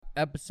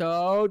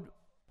Episode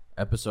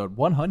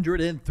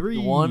 103.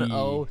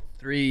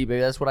 103, baby.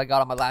 That's what I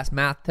got on my last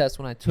math test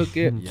when I took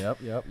it.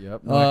 Yep. We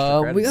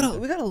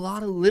got a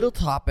lot of little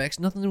topics.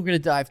 Nothing we're gonna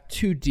dive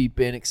too deep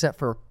in, except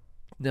for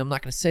I'm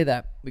not gonna say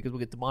that because we'll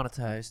get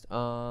demonetized.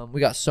 We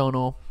got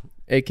Sono,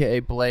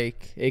 aka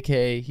Blake,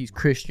 aka he's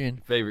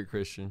Christian. Favorite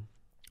Christian.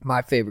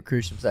 My favorite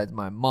Christian besides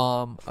my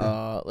mom.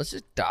 Let's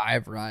just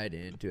dive right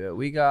into it.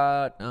 We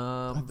got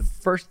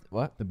first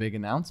what? The big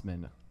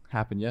announcement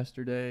happened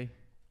yesterday.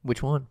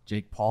 Which one?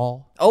 Jake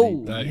Paul.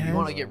 Oh, Diaz. you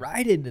want to get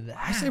right into that?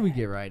 I said we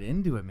get right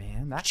into it,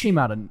 man. That came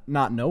out of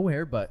not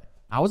nowhere, but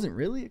I wasn't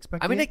really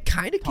expecting. I mean, it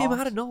kind of came Toss.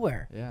 out of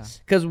nowhere. Yeah.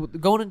 Because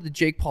going into the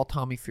Jake Paul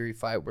Tommy Fury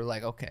fight, we're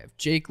like, okay, if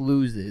Jake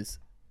loses,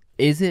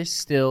 is it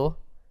still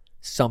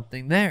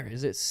something there?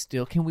 Is it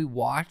still? Can we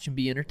watch and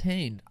be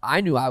entertained?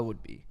 I knew I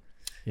would be.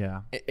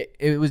 Yeah.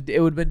 It would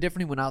have been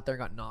different. He went out there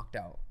and got knocked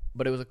out,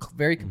 but it was a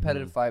very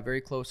competitive fight,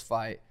 very close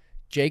fight.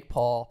 Jake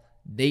Paul,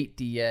 Nate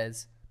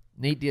Diaz.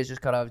 Nate Diaz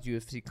just got out of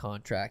his UFC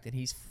contract, and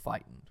he's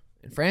fighting.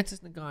 And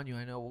Francis Ngannou,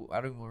 I know I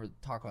don't even want to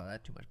talk about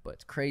that too much, but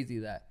it's crazy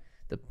that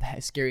the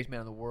scariest man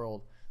in the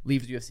world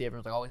leaves the UFC.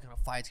 Everyone's like, oh, he's going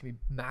to fight. It's going to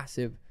be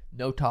massive.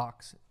 No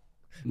talks.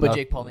 But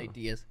Jake Paul, Nate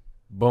Diaz.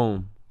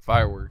 Boom.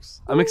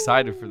 Fireworks. I'm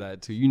excited for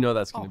that, too. You know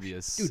that's going to be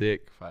a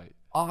sick fight.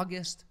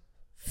 August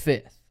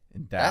 5th.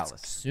 In Dallas.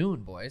 That's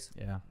soon, boys.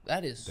 Yeah.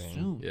 That is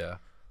soon. Yeah.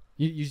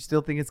 You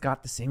still think it's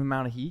got the same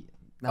amount of heat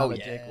now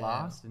that Jake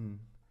lost? And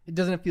it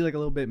doesn't feel like a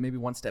little bit maybe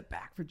one step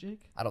back for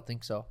Jake? I don't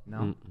think so.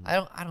 No.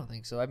 I don't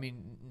think so. I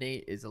mean,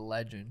 Nate is a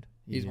legend.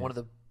 He's He one of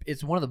the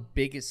it's one of the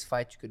biggest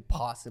fights you could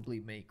possibly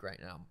make right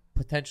now.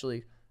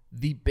 Potentially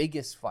the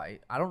biggest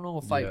fight. I don't know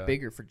a fight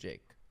bigger for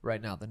Jake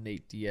right now than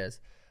Nate Diaz.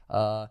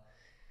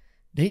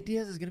 Nate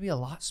Diaz is going to be a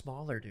lot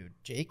smaller, dude.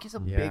 Jake is a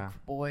big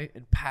boy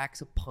and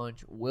packs a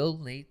punch. Will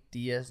Nate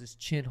Diaz's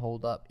chin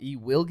hold up? He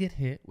will get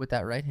hit with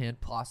that right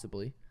hand,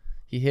 possibly.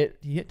 He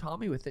hit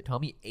Tommy with it.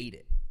 Tommy ate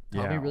it.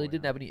 Tommy really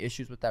didn't have any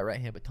issues with that right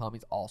hand, but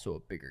Tommy's also a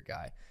bigger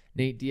guy.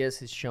 Nate Diaz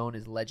has shown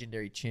his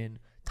legendary chin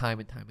time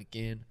and time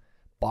again.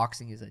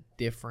 Boxing is a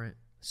different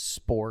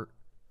sport.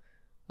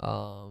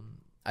 I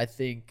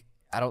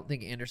don't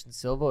think Anderson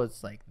Silva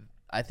is like.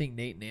 I think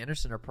Nate and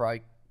Anderson are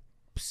probably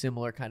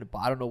similar kind of.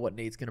 I don't know what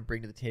Nate's going to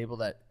bring to the table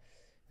that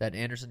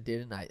Anderson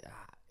did, and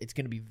it's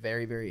going to be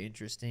very, very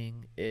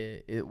interesting.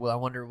 I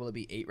wonder, will it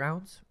be 8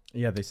 rounds?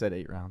 Yeah, they said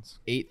 8 rounds.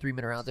 8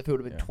 3-minute rounds. If it would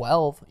have been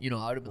 12, I would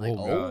have been like,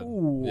 God.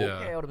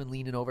 okay. I would have been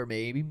leaning over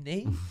maybe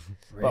Nate.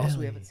 But also,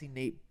 we haven't seen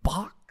Nate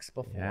box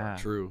before. Yeah.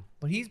 True.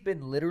 But he's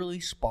been literally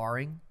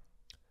sparring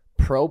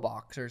pro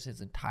boxers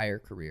his entire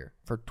career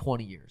for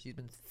 20 years. He's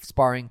been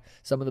sparring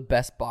some of the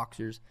best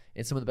boxers,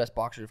 and some of the best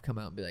boxers have come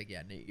out and be like,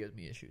 yeah, Nate gives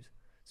me issues.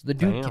 So the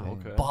dude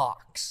can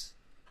box.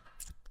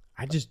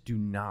 I just do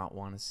not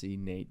want to see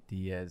Nate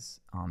Diaz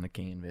on the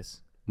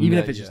canvas. Even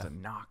if it's just a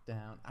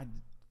knockdown.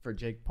 For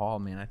Jake Paul,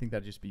 man, I think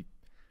that'd just be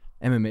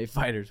MMA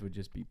fighters would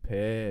just be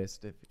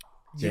pissed if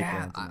Jake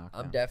lands a knockdown.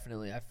 I'm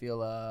definitely. I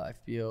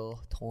feel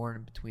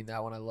torn between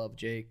that one. I love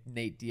Jake.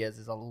 Nate Diaz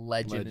is a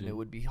legend. And it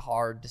would be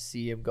hard to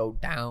see him go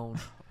down.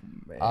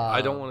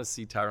 I don't want to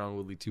see Tyron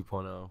Woodley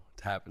 2.0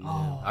 happen.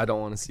 I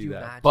don't want to see that.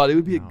 imagine? But it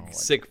would be a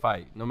sick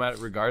fight. No matter,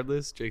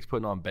 regardless, Jake's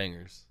putting on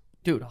bangers.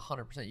 Dude,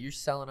 100%. You're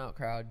selling out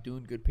crowd,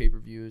 doing good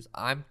pay-per-views.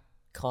 I'm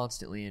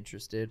constantly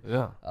interested.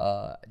 Yeah.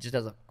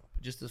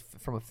 Just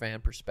from a fan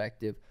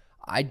perspective,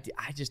 I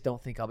just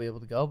don't think I'll be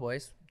able to go,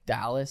 boys.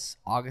 Dallas,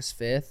 August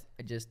 5th.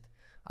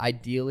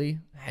 Ideally,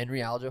 Henry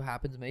Aljo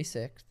happens May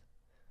 6th,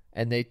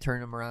 and they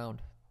turn him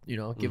around.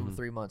 Give him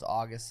 3 months,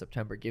 August,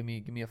 September. Give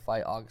me a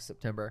fight, August,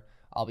 September.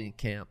 I'll be in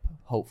camp,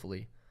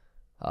 hopefully.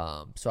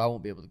 So I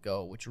won't be able to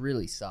go, which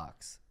really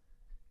sucks.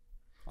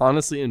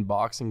 Honestly, in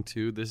boxing,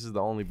 too, this is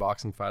the only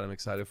boxing fight I'm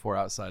excited for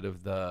outside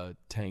of the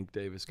Tank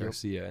Davis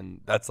Garcia, and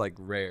that's,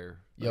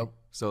 rare.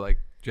 So,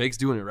 Jake's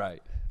doing it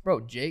right.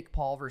 Bro, Jake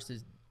Paul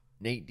versus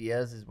Nate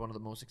Diaz is one of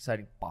the most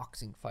exciting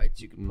boxing fights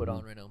you can put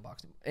on right now in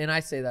boxing. And I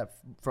say that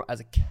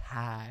as a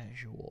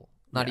casual,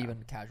 not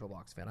even casual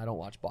boxing fan. I don't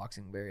watch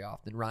boxing very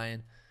often.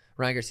 Ryan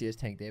Garcia's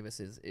Tank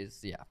Davis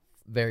is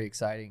very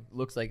exciting.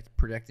 Looks like it's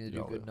projecting to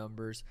do good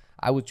numbers.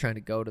 I was trying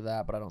to go to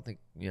that, but I don't think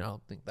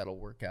that'll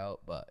work out.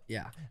 But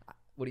yeah,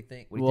 what do you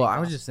think? I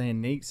was just saying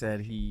Nate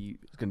said he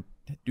was going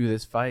to do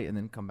this fight and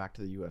then come back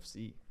to the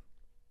UFC.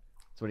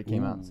 That's what he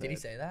came out and said. Did he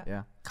say that?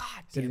 Yeah.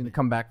 God He said he's going to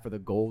come back for the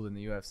gold in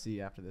the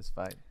UFC after this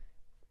fight.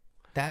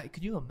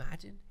 Could you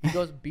imagine? He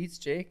goes and beats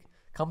Jake,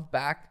 comes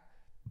back.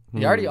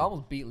 He already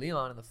almost beat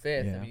Leon in the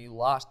 5th. Yeah. I mean, he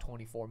lost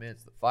 24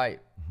 minutes of the fight.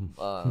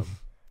 But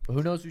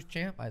who knows who's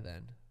champ by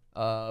then?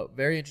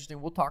 Very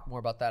interesting. We'll talk more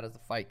about that as the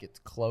fight gets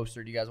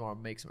closer. Do you guys want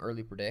to make some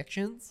early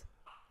predictions?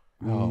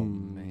 Oh,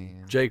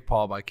 man. Jake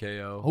Paul by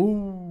KO.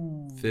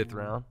 Ooh. 5th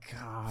round.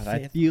 God,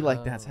 I feel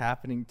like that's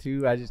happening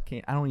too. I just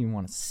can't. I don't even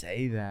want to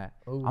say that.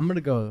 Oof. I'm going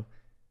to go.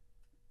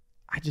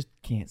 I just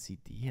can't see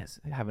Diaz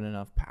having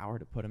enough power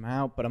to put him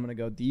out, but I'm going to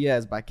go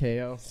Diaz by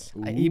KO.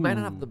 He might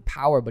not have the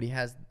power, but he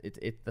has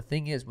it. The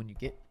thing is, when you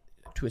get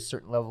to a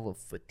certain level of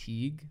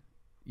fatigue,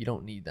 you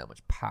don't need that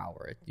much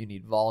power. You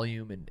need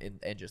volume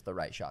and just the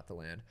right shot to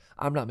land.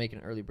 I'm not making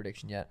an early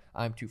prediction yet.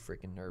 I'm too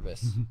freaking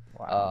nervous.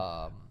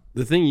 Wow.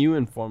 The thing you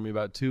informed me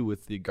about too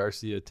with the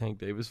Garcia Tank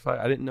Davis fight,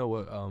 I didn't know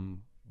what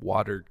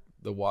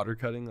the water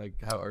cutting, like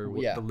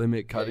the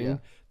limit cutting. Yeah.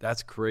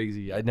 That's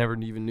crazy. I never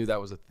even knew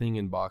that was a thing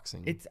in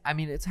boxing.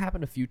 It's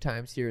happened a few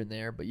times here and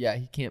there, but yeah,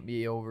 he can't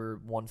be over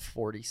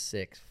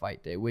 146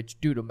 fight day. Which,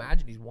 dude,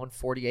 imagine he's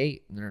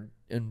 148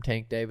 and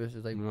Tank Davis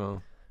is like,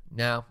 no,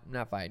 I'm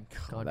not fighting.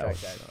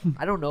 Contract that.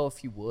 I don't know if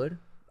he would.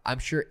 I'm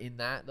sure in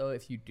that though,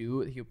 if you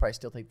do, he'll probably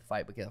still take the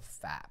fight, but get a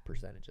fat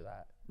percentage of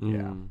that.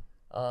 Yeah.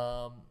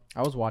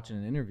 I was watching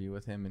an interview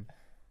with him,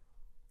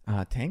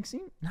 and Tank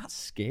seemed not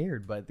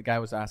scared, but the guy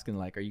was asking,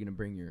 like, are you going to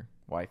bring your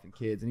wife and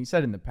kids? And he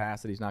said in the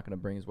past that he's not going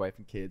to bring his wife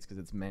and kids because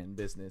it's man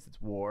business,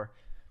 it's war.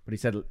 But he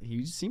said he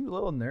just seemed a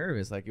little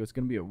nervous, like it was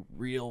going to be a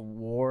real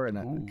war, and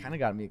that kind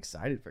of got me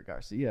excited for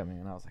Garcia,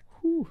 man. I was like,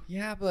 whew.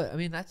 Yeah, but, I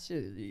mean, that's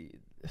just...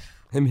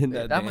 Him hitting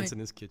that dance in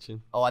his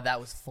kitchen. Oh,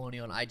 that was funny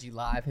on IG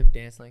Live, him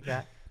dancing like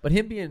that. But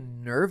him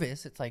being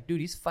nervous, it's like,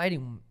 dude, he's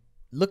fighting...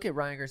 Look at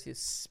Ryan Garcia's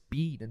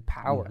speed and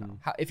power.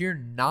 Mm-hmm. If you're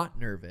not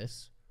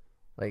nervous,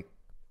 like,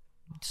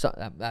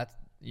 that's,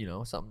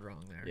 something's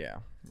wrong there. Yeah,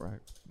 right.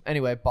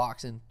 Anyway,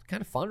 boxing,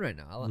 kind of fun right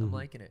now. I'm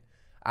liking it.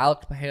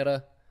 Alex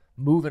Pereira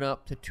moving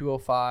up to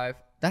 205.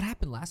 That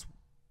happened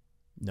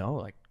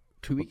like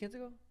 2 weekends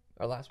ago?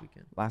 Or last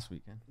weekend? Last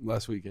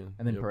weekend.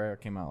 And then Pereira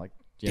came out like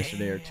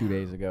yesterday or 2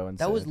 days ago. And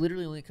that was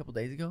literally only a couple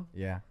days ago?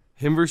 Yeah.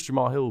 Him versus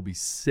Jamal Hill will be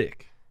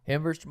sick.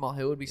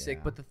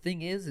 Sick. But the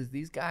thing is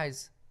these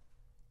guys...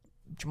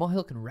 Jamal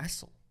Hill can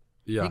wrestle.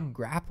 Yeah. He can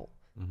grapple.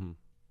 Mm-hmm.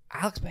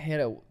 Alex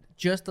Pereira,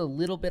 just a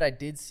little bit I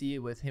did see it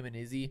with him and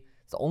Izzy.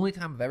 It's the only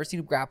time I've ever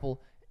seen him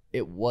grapple.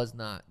 It was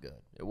not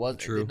good. It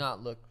did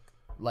not look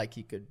like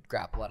he could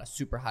grapple at a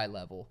super high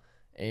level.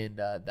 And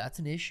that's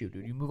an issue,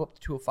 dude. You move up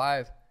to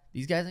 205,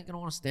 these guys ain't going to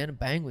want to stand and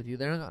bang with you.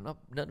 They're not got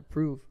nothing to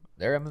prove.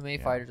 They're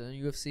MMA fighters and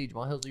UFC.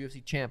 Jamal Hill's a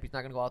UFC champ. He's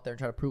not going to go out there and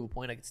try to prove a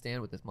point I can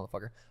stand with this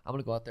motherfucker. I'm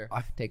going to go out there,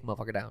 take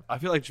motherfucker down. I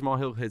feel like Jamal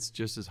Hill hits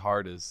just as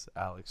hard as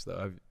Alex,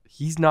 though.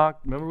 He's not.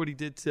 Remember what he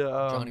did to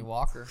Johnny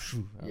Walker?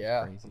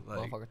 Yeah. Crazy.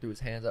 Motherfucker threw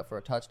his hands up for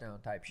a touchdown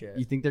type shit.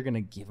 You think they're going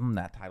to give him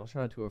that title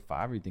shot at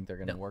 205, or you think they're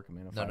going to work him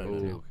in a fight?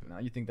 No. No,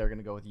 you think they're going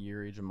to go with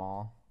Yuri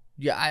Jamal?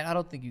 Yeah, I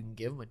don't think you can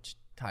give him a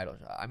title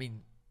shot. I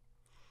mean,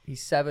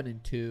 he's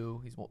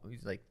 7-2. He's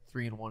like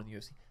 3-1 in the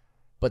UFC.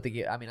 But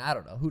I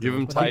don't know. Who give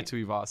him Tai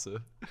to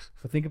Ivasa.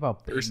 But think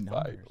about first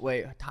fight.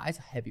 Wait, Tai's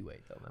a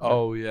heavyweight though. Remember?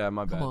 Oh yeah,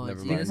 my bad.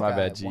 Never mind. My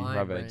bad, G.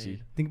 My bad,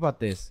 G. Think about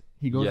this.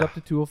 He goes up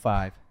to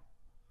 205,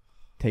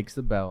 takes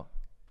the belt.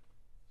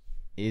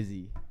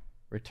 Izzy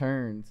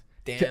returns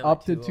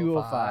up to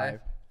 205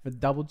 for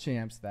double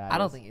champ status. I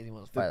don't think Izzy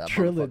wants to fight that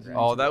trilogy.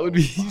 Oh, that would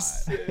be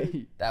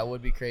sick. That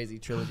would be crazy.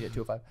 Trilogy at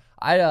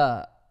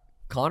 205.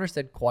 Connor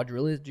said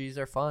quadrilogies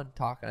are fun.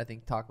 Talking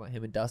about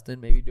him and Dustin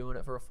maybe doing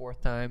it for a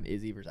fourth time.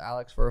 Izzy versus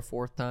Alex for a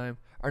fourth time.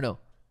 Or no,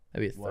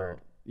 maybe a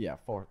third. Yeah,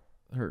 fourth.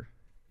 Her.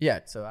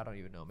 Yeah, so I don't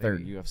even know. Maybe.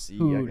 Third UFC.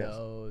 Who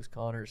knows?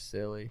 Connor's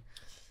silly.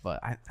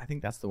 But I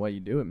think that's the way you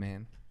do it,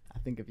 man. I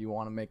think if you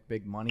want to make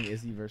big money,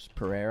 Izzy versus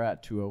Pereira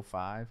at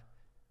 205.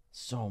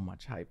 So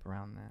much hype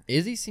around that.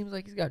 Izzy seems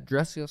like he's got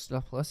Driscus.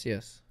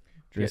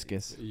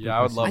 Yeah,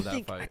 I would love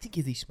that fight. I think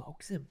Izzy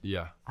smokes him.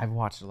 Yeah. I've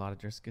watched a lot of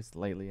Driscus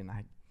lately, and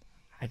I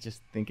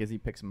just think Izzy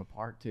picks him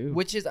apart, too.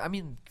 Which is,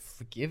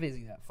 forgive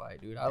Izzy that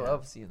fight, dude. I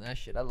love seeing that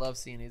shit. I love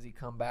seeing Izzy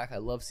come back. I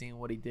love seeing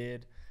what he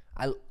did.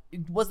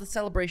 Was the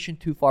celebration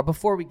too far?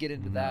 Before we get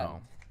into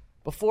that,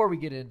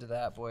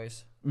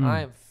 boys,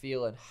 I am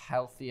feeling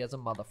healthy as a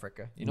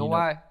motherfucker. You know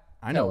why?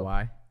 I know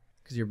why.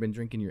 Because you've been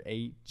drinking your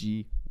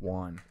AG1.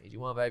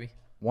 AG1, baby.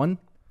 1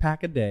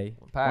 pack a day.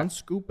 1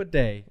 scoop a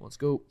day. 1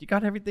 scoop. You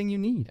got everything you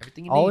need.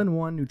 All in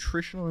one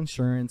nutritional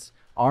insurance.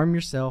 Arm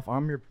yourself.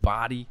 Arm your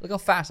body. Look how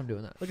fast I'm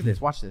doing that. Look at this.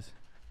 Watch this.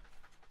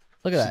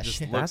 Look at that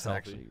shit. That's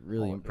actually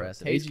really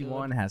impressive.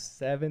 AG1 has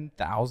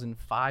 7,000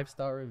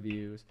 5-star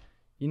reviews.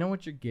 You know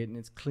what you're getting.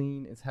 It's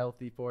clean. It's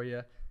healthy for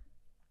you.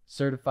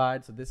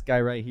 Certified. So this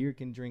guy right here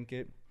can drink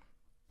it.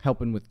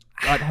 Helping with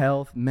gut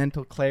health,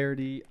 mental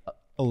clarity,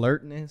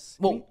 alertness.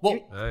 Whoa.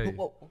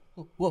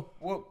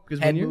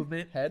 Head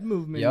movement,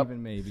 yep.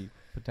 Even maybe,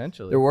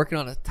 potentially. They're working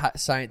on a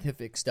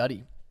scientific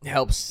study. It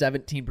helps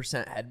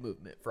 17% head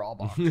movement for all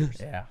boxers.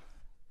 Yeah.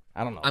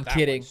 I don't know. I'm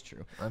kidding.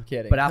 True. I'm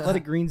kidding. But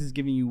Athletic Greens is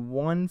giving you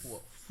 1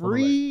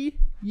 free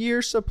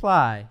year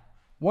supply.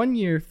 1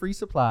 year free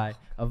supply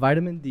of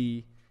vitamin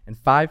D and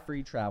 5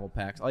 free travel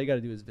packs. All you got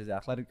to do is visit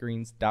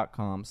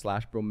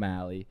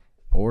athleticgreens.com/BrOMalley.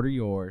 Order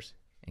yours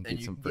and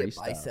get some free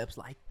stuff. Biceps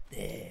like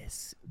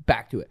this.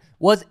 Back to it.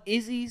 Was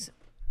Izzy's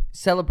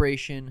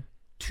celebration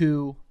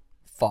too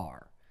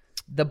far?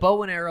 The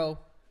bow and arrow,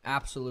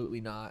 absolutely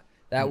not.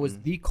 That was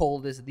the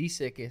coldest, the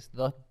sickest,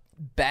 the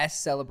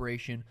best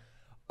celebration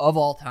of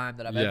all time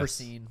that I've ever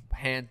seen,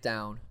 hands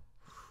down.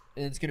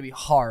 And it's going to be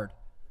hard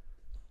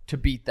to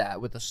beat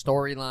that with the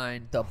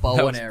storyline, the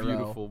bow and arrow,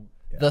 beautiful.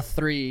 The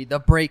 3, the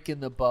break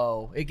in the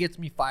bow. It gets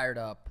me fired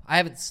up. I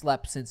haven't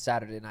slept since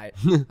Saturday night.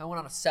 I went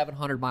on a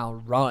 700-mile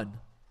run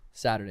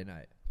Saturday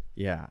night.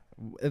 Yeah.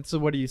 And so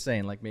what are you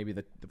saying? Like maybe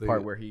the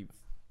part where he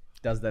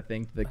does that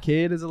thing to the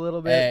kid is a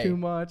little bit too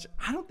much?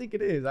 I don't think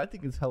it is. I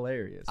think it's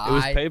hilarious. It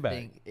was payback. I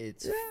think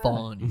it's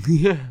funny.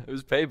 Yeah, it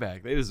was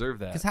payback. They deserve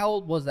that. Because how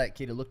old was that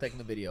kid? It looked like in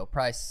the video.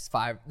 Probably 6,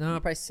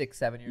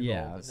 7 years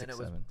old. And then it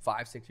was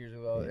 5, 6 years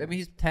ago. Yeah. I mean,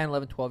 he's 10,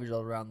 11, 12 years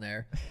old around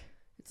there.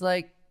 It's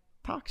like,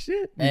 talk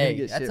shit.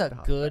 Hey, that's a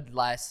good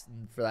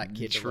lesson for that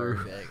kid to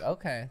learn. Like,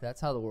 okay,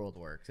 that's how the world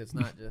works. It's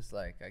not just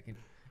like I can.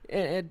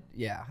 It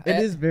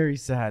is very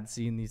sad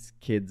seeing these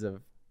kids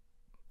of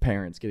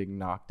parents getting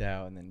knocked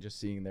out and then just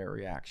seeing their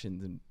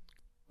reactions and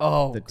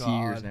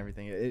tears and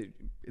everything.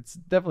 It's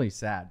definitely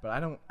sad, but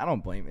I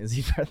don't blame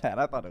Izzy for that.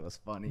 I thought it was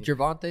funny.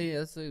 Gervonta,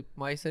 as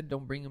Mike said,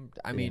 don't bring him.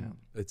 I mean,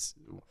 I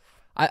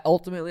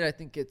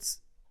think it's.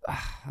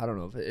 I don't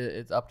know if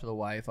it's up to the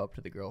wife, up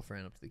to the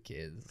girlfriend, up to the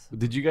kids.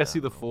 Did you guys see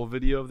the full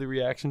video of the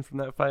reaction from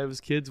that fight of his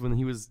kids when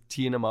he was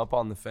teeing him up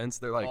on the fence?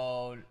 They're like,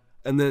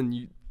 and then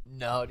you.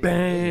 No, dude.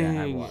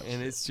 Bang! Yeah,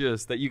 and it's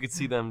just that you could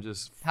see them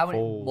just. How many?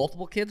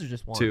 Multiple kids or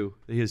just one? 2.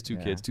 He has 2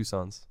 kids, 2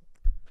 sons.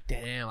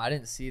 Damn, I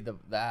didn't see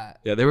that.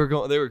 Yeah, they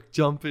were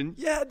jumping.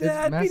 Yeah,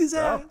 Dad, beat his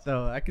ass.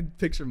 Though I could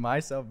picture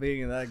myself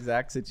being in that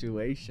exact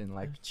situation,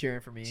 like cheering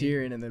for me,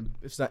 and then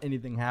if not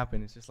anything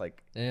happened, it's just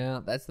like.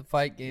 Yeah, that's the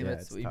fight game. Yeah,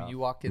 that's you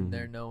walk in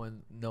there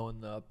knowing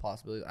the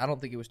possibility. I don't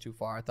think it was too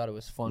far. I thought it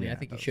was funny. Yeah, I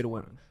think he should have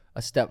went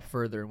a step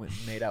further and went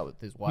and made out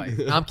with his wife.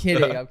 No, I'm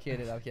kidding. That's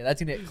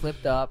gonna get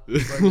clipped up.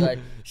 Like,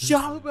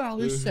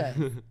 Shalabali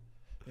said.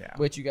 Yeah.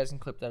 Which you guys can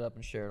clip that up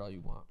and share it all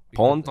you want.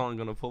 Ponton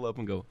gonna pull up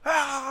and go,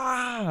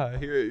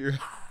 here.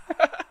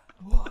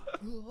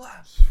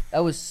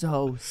 That was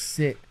so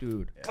sick,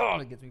 dude.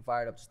 It gets me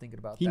fired up just thinking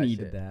about that. He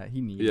needed that.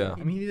 He needed it.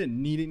 I mean, he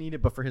didn't need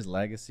it, but for his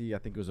legacy, I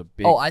think it was a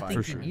big I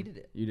think he needed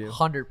it. You do?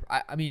 100.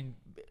 I mean,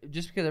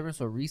 just because everyone's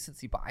so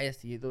recency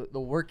biased, the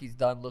work he's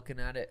done looking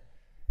at it,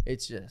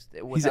 it's just.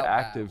 He's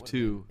active,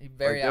 too.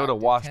 Very active. They would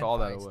have washed all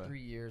that away.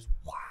 3 years.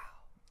 Wow.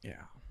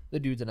 Yeah. The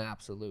dude's an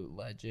absolute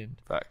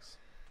legend. Facts.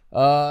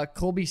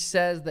 Colby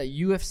says that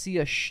UFC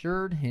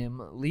assured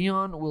him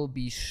Leon will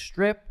be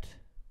stripped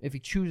if he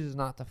chooses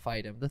not to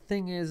fight him. The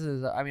thing is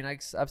I mean,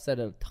 I've said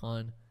it a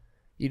ton.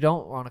 You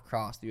don't want to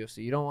cross the UFC.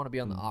 You don't want to be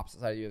on the opposite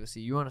side of the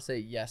UFC. You want to say,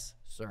 yes,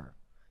 sir.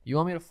 You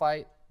want me to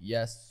fight?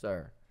 Yes,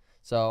 sir.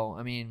 So,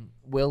 I mean,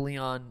 will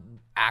Leon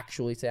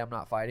actually say I'm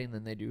not fighting?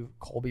 Then they do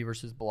Colby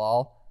versus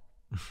Bilal.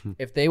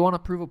 If they want to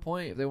prove a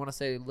point, if they want to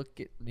say, look,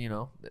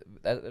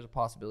 there's a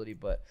possibility.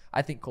 But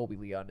I think Colby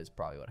Leon is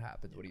probably what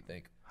happens. What do you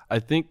think? I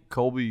think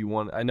Colby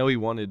I know he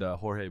wanted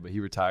Jorge, but he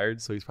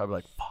retired, so he's probably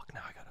like, fuck,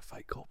 now I got to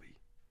fight Colby.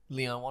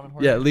 Leon wanted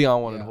Jorge? Yeah,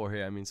 Leon wanted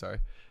Jorge. I mean, sorry.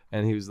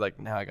 And he was like,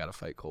 now I got to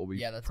fight Colby.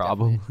 Yeah, that's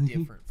probably a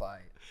different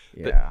fight.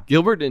 Yeah.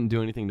 Gilbert didn't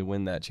do anything to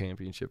win that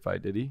championship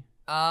fight, did he?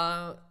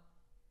 I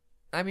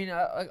mean,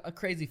 a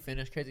crazy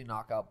finish, crazy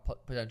knockout,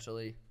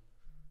 potentially.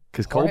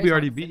 Because Colby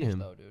already beat him.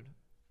 Though, dude.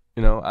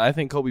 You know, I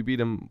think Colby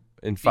beat him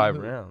in 5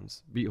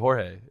 rounds. Beat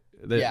Jorge.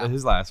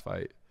 His last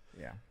fight.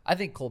 Yeah. I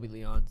think Colby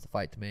Leon's the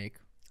fight to make.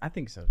 I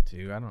think so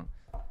too.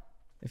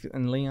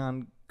 And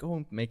Leon, go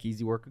and make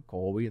easy work with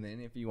Colby, and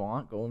then if you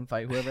want, go and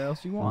fight whoever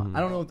else you want.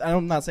 I don't know.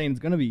 I'm not saying it's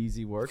gonna be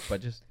easy work,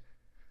 but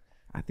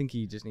I think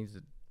he just needs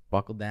to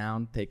buckle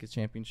down, take his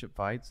championship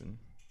fights, and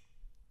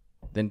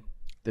then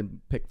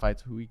pick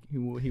fights who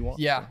he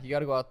wants. Yeah, you got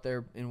to go out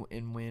there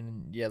and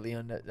win. Yeah,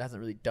 Leon hasn't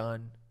really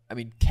done. I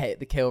mean,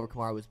 the KO over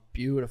Kamaru was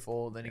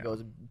beautiful. Then he goes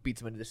and beats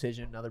him in a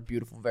decision. Another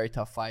beautiful, very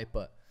tough fight.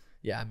 But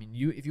yeah, I mean,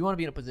 if you want to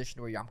be in a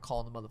position where I'm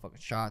calling the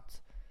motherfucking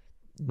shots.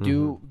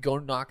 Go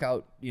knock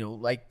out,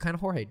 like kind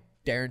of Jorge,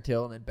 Darren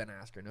Till, and then Ben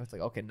Askren. It's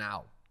like, okay,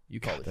 now you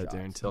call the shots. That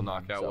Darren Till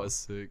knockout was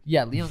sick.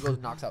 Yeah, Leon goes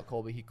and knocks out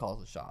Colby. He calls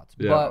the shots.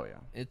 Yeah. But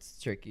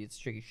it's tricky. It's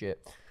tricky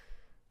shit.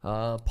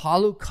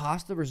 Paulo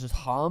Costa versus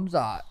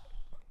Hamzat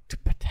to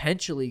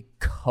potentially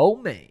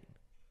co-main.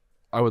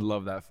 I would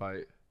love that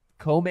fight.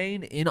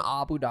 Co-main in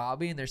Abu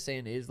Dhabi, and they're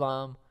saying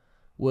Islam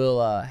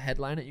will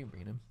headline it. You can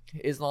bring him.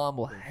 Islam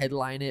will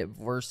headline it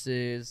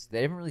versus.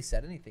 They haven't really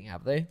said anything,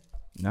 have they?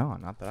 No,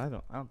 not that I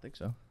don't think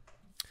so.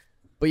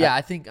 But yeah,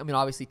 I think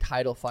obviously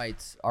title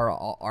fights are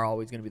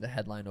always going to be the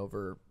headline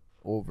over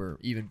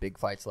even big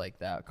fights like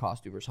that.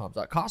 Costa versus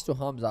Hamzat.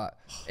 Hamzat,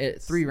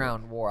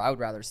 3-round war. I would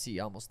rather see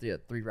almost a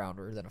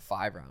 3-rounder than a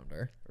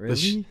 5-rounder.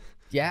 Really?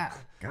 Yeah.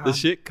 God. The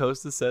shit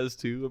Costa says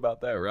too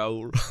about that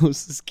Raul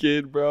Rosas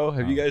kid, bro.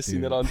 Have you guys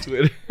seen that on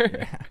Twitter?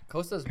 Yeah.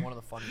 Costa is one of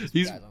the funniest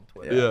guys on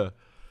Twitter. Yeah.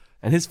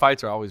 And his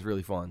fights are always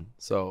really fun.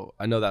 So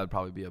I know that would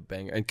probably be a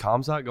banger. And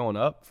Hamzat going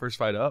up, first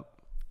fight up.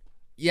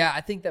 Yeah,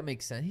 I think that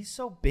makes sense. He's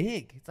so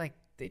big. It's like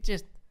they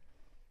just.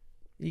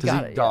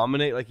 Does he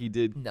dominate like he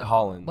did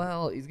Holland?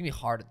 Well, he's gonna be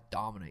hard to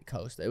dominate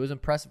Costa. It was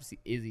impressive to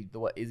see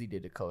what Izzy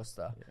did to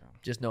Costa. Yeah.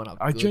 Just knowing how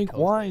I good drank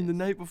Costa wine is. the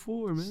night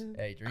before, man.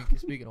 Hey,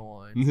 speaking of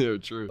wine. Yeah,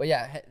 true. But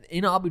yeah,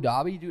 in Abu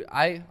Dhabi, dude,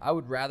 I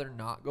would rather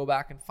not go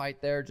back and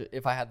fight there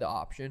if I had the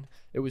option.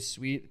 It was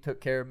sweet. It took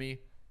care of me.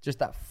 Just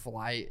that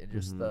flight and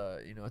just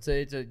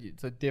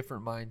it's a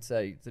different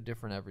mindset. It's a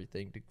different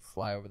everything to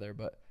fly over there.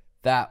 But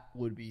that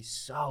would be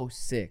so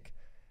sick.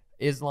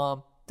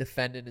 Islam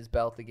defending his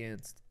belt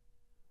against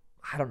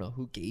I don't know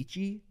who,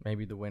 Gaethje,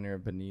 maybe the winner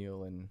of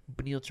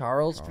Beneil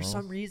Charles for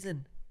some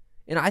reason.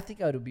 And I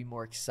think it would be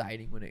more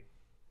exciting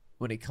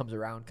when it comes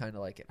around, kind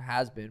of like it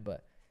has been.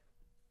 But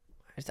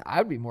I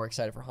would be more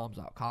excited for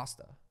Hamza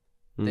Costa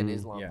than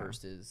Islam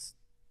versus,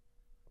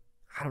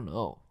 I don't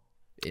know,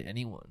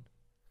 anyone.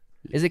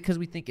 Is it because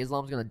we think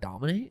Islam's going to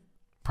dominate?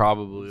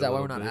 Probably. Is that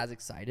why we're not as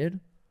excited?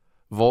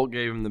 Volt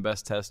gave him the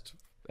best test,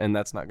 and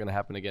that's not going to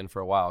happen again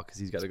for a while because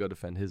he's got to go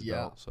defend his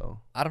belt. So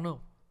I don't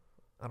know,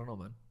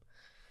 man.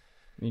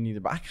 Me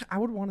neither. But I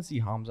would want to see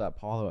Hamza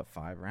Paulo at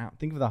 5 rounds.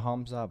 Think of the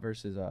Hamza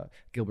versus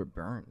Gilbert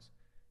Burns.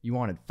 You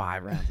wanted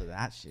 5 rounds of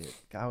that shit.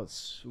 That was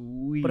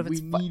sweet. But if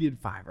we needed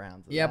 5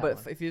 rounds.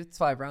 But if it's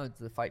 5 rounds,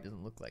 the fight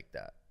doesn't look like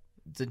that.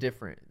 It's a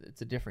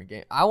different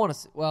game. I want to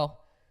see. Well,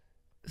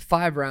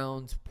 5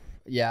 rounds.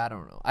 Yeah, I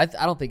don't know. I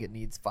don't think it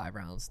needs 5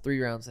 rounds. 3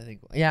 rounds, I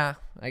think. Yeah,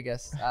 I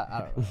guess.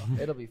 I don't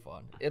know. It'll be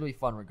fun. It'll be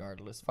fun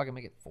regardless. If I can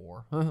make it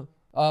 4.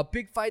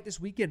 Big fight this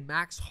weekend.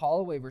 Max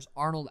Holloway versus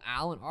Arnold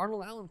Allen.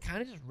 Arnold Allen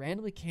kind of just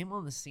randomly came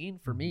on the scene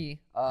for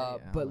me.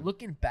 But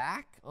looking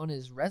back on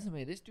his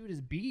resume, this dude is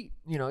beat.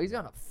 He's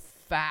got a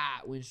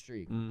fat win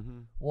streak.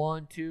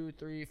 1, 2,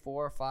 3,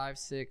 4, 5,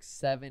 6,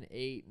 7,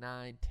 8,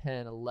 9,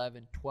 10,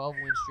 11, 12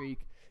 win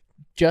streak.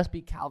 Just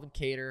beat Calvin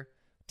Kattar.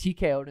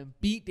 TKO'd him.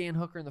 Beat Dan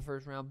Hooker in the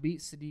first round.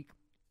 Beat Sadiq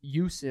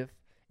Youssef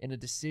in a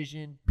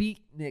decision. Beat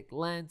Nick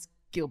Lentz.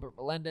 Gilbert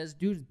Melendez.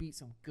 Dude's beat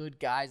some good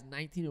guys.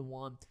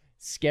 19-1.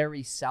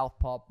 Scary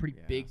southpaw, pretty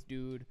big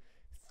dude,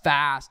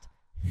 fast,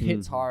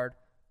 hits hard,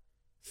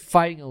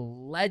 fighting a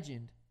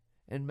legend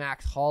in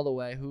Max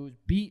Holloway, who's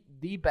beat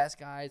the best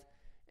guys,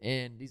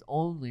 and he's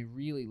only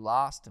really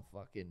lost to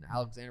fucking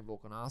Alexander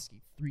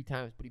Volkanovski 3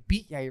 times, but he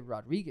beat Yair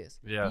Rodriguez,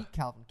 beat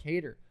Calvin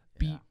Kattar,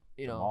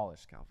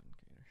 demolished Calvin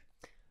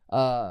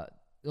Kattar.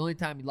 The only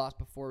time he lost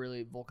before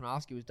really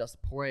Volkanovski was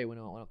Dustin Poirier when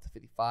it went up to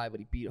 55, but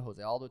he beat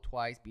Jose Aldo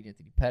twice, beat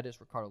Anthony Pettis,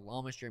 Ricardo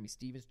Lamas, Jeremy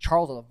Stevens,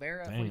 Charles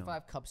Oliveira at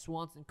 45, Cub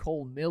Swanson,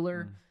 Cole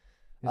Miller,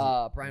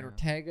 Brian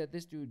Ortega.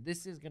 This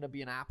is going to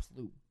be an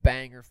absolute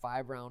banger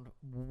 5-round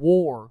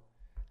war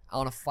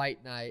on a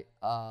fight night.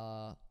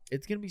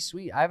 It's going to be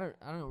sweet. I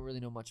don't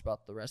really know much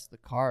about the rest of the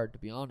card, to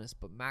be honest,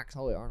 but Max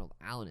Holloway, Arnold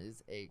Allen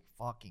is a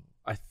fucking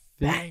I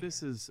think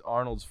this is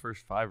Arnold's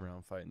first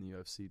 5-round fight in the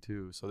UFC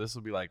too. So this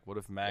will be like, what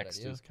if Max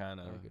just kind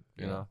of,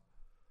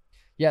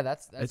 Yeah,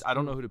 that's I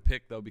don't know who to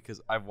pick though, because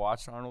I've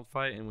watched Arnold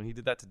fight, and when he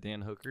did that to Dan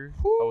Hooker,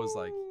 I was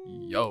like,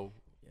 yo.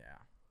 Yeah.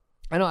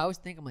 I know. I always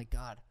think, I'm like,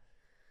 God,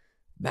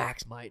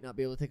 Max might not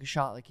be able to take a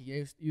shot like he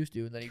used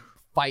to, and then he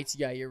fights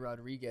Yair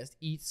Rodriguez,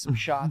 eats some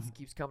shots, and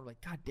keeps coming.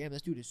 Like, God damn,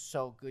 this dude is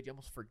so good. You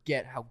almost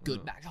forget how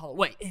good Max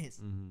Holloway is.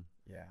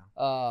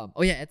 Yeah.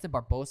 Edson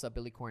Barbosa,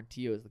 Billy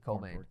Quarantillo is the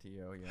co-main.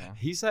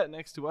 He sat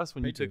next to us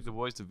when you took the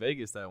boys to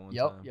Vegas that one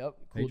time. Yep.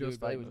 Cool dude.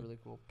 Billy was really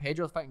cool.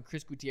 Pedro's fighting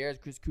Chris Gutierrez.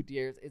 Chris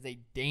Gutierrez is a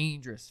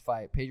dangerous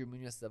fight. Pedro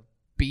Munoz is a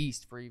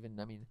beast for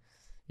getting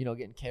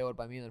KO'd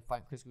by me and then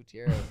fighting Chris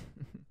Gutierrez.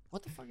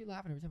 What the fuck are you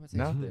laughing every time I say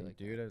something? Like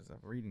dude, I was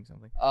reading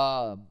something.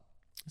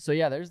 So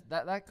yeah, there's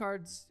that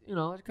card's,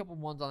 there's a couple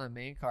ones on that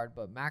main card,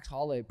 but Max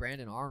Holloway,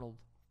 Brandon Arnold.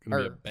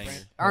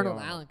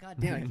 Arnold Allen. God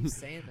damn, I keep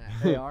saying that.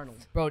 Hey,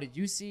 Arnold. Bro, did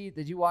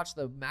you watch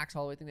the Max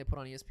Holloway thing they put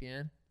on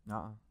ESPN?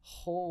 Nuh-uh.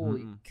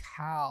 Holy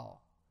cow.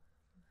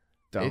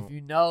 Don't. If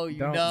you know, you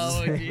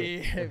know, G.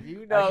 If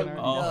you know, you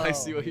know. I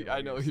see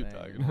I know what you're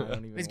talking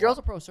about. His girl's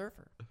a pro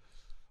surfer.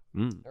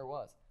 Or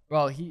was.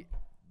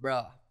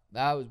 Bro,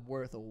 that was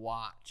worth a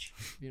watch.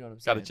 You know what I'm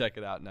saying? Gotta check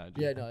it out now,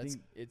 G. Yeah, no,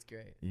 it's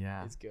great.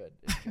 Yeah. It's good.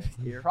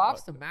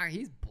 Props to Max.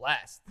 He's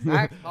blessed.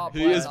 Max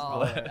He is blessed.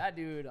 blessed. That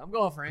dude, I'm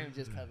going for him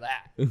just because of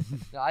that.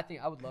 No, I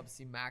think I would love to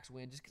see Max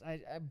win just because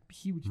I'm a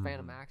huge fan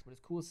of Max, but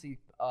it's cool to see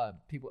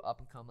people up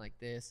and come like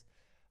this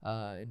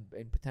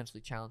and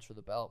potentially challenge for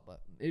the belt.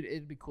 But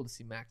it'd be cool to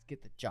see Max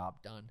get the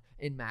job done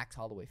in Max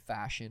Holloway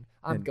fashion.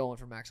 I'm going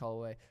for Max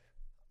Holloway.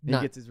 He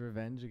gets his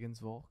revenge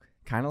against Volk.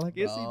 Kind of like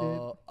Izzy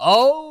did.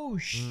 Oh,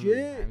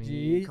 shit,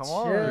 G. Come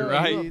on. You're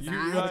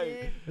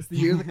right. It's the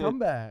year of the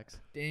comebacks.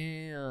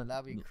 Damn,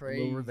 that'd be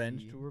crazy. A little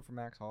revenge tour for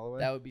Max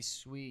Holloway. That would be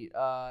sweet.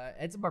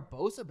 Edson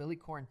Barbosa, Billy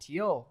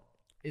Quarantillo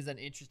is an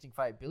interesting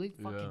fight. Billy's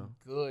fucking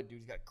good, dude.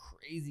 He's got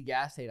crazy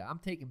gas data. I'm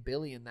taking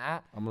Billy in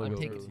that. I'm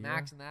taking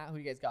Max in that. Who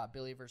you guys got?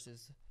 Billy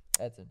versus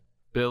Edson?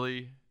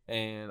 Billy,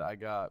 and I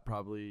got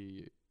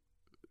probably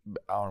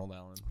Arnold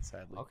Allen,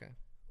 sadly. Okay.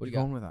 What are you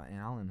going with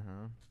Allen,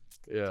 huh?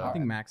 Yeah. I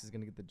think Max is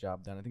going to get the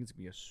job done. I think it's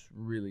going to be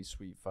a really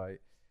sweet fight.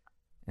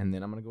 And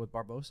then I'm going to go with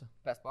Barbosa.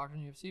 Best boxer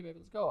in UFC, baby.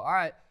 Let's go. All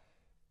right.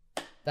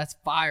 That's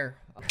fire.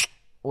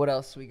 What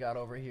else we got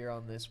over here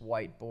on this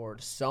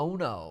whiteboard?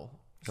 Sono.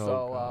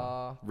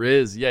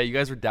 Riz. Yeah, you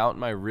guys were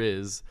doubting my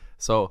Riz.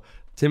 So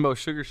Timbo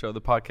Sugar Show,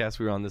 the podcast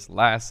we were on this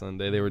last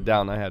Sunday, they were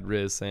down. I had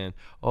Riz saying,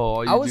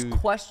 I was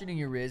questioning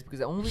your Riz because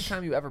the only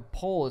time you ever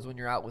pull is when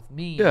you're out with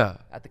me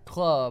at the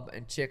club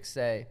and chicks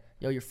say,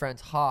 yo, your friend's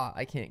hot.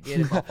 I can't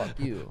get him. I'll fuck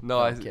you. No,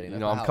 I'm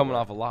kidding. I'm coming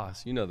off a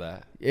loss. You know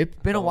that. It's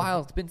been a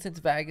while. It's been since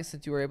Vegas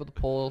since you were able to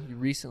pull. You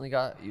recently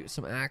got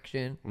some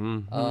action.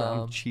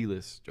 I'm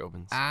cheeless,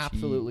 Jobins.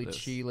 Absolutely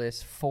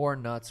cheeless. 4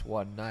 nuts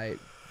one night.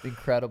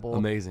 Incredible.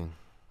 Amazing.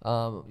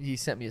 He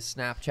sent me a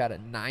Snapchat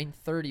at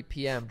 9:30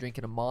 p.m.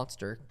 drinking a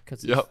Monster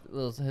because Yep.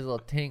 his little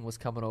ting was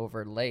coming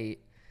over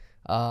late.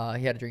 He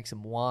had to drink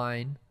some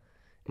wine,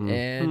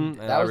 and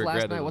that was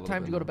last night. What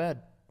time did you go to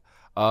bed?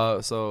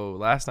 So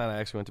last night I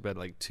actually went to bed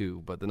like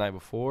 2, but the night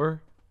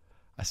before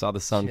I saw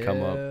the sun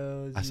come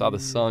up. I saw the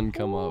sun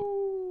come up.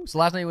 So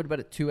last night you went to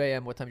bed at 2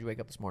 a.m. What time did you wake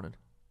up this morning?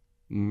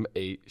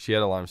 8. She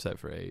had alarm set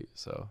for 8.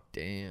 So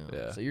damn.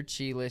 Yeah. So you're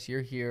cheeless.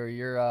 You're here.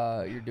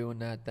 You're doing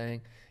that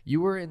thing.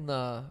 You were in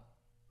the,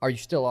 or you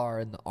still are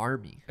in the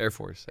Army. Air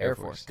Force. Yep. Air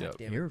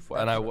Force.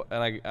 And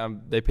I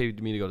they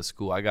paid me to go to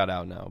school. I got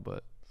out now,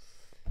 but.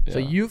 Yeah. So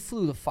you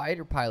flew the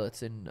fighter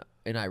pilots in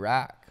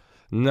Iraq.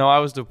 No, I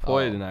was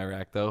deployed in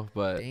Iraq though,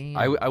 but Damn.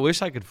 I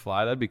wish I could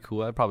fly. That'd be cool.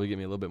 That'd probably get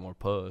me a little bit more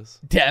puss.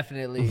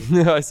 Definitely.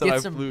 I said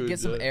Get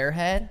some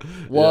airhead.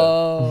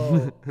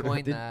 Whoa.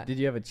 Coin that. Did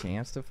you have a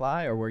chance to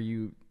fly, or were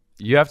you?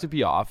 You have to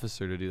be an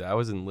officer to do that. I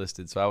was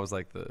enlisted, so I was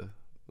like the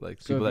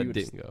people that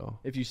didn't go.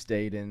 If you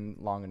stayed in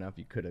long enough,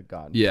 you could have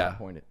gotten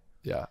appointed.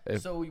 Yeah.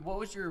 So what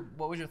was your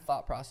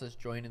thought process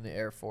joining the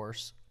Air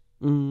Force?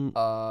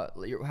 How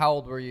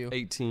old were you?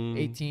 18.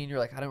 18. You're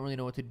like, I don't really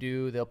know what to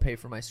do. They'll pay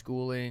for my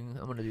schooling.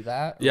 I'm gonna do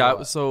that.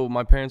 Yeah. So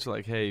my parents were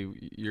like, "Hey,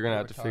 you're gonna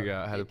have to figure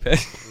out how to pay.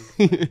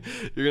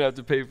 You're gonna have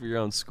to pay for your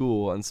own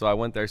school." And so I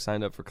went there,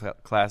 signed up for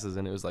classes,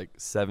 and it was like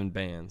 7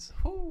 bands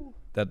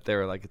that they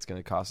were like, "It's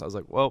gonna cost." I was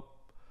like, "Well."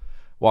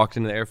 Walked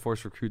into the Air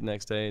Force recruit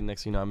next day.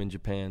 Next thing you know, I'm in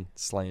Japan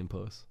slaying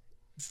puss.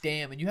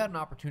 Damn, and you had an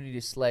opportunity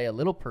to slay a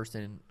little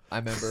person. I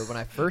remember when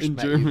I first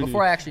met Germany. you.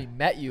 Before I actually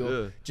met you,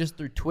 Yeah. just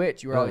through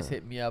Twitch, you were always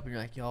hitting me up, and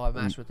you're like, "Yo, I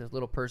matched with this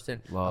little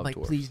person." I'm like,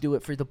 dwarfs. "Please do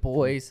it for the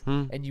boys."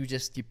 And you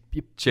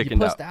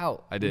Chickened pussed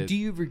out. I did. Do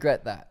you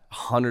regret that?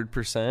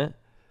 100%.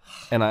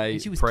 And I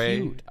she was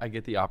pray cute. I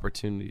get the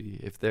opportunity.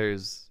 If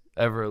there's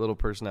ever a little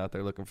person out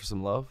there looking for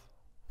some love.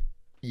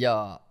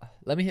 Yeah,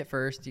 let me hit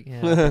first. You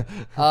can.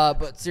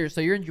 But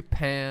seriously, so you're in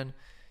Japan.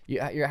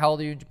 You're how old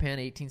are you in Japan?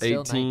 18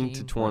 still? 18 19?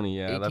 to 20,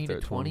 yeah. I 18 left to there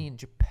at 20 20. in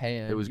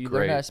Japan. It was you great.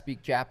 learned how to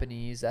speak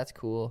Japanese. That's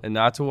cool. And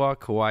Natawa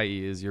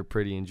Kawaii is you're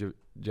pretty in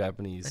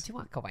Japanese.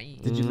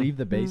 Kawaii. Did you leave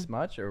the base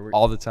much, or were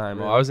All the time.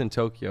 Really? I was in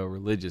Tokyo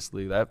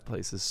religiously. That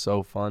place is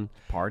so fun.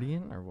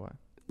 partying or what? A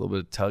little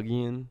bit of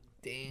tugging.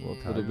 Damn.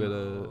 A little bit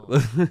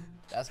of...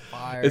 That's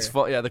fire. It's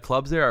fun. Yeah, the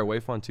clubs there are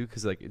way fun too,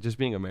 because like just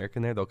being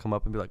American there, they'll come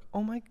up and be like,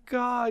 "Oh my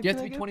god, You have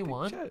can to be I get a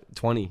 21? picture?"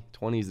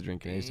 20 is the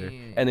drinking age there.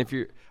 Damn. And if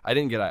I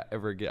didn't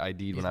ever get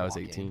ID'd when just I was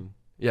walk in. 18.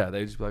 Yeah,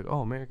 they just be like,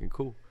 "Oh, American,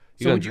 cool."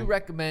 So would you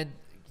recommend,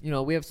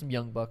 we have some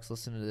young bucks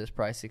listening to this,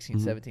 probably 16,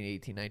 17,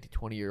 18, 19,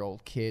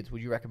 20-year-old kids.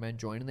 Would you recommend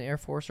joining the Air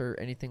Force or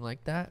anything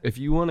like that? If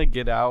you want to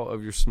get out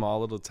of your small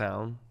little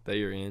town that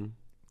you're in,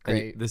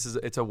 Great.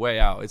 it's a way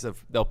out.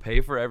 They'll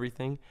pay for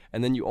everything,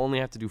 and then you only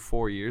have to do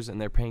 4 years,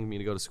 and they're paying me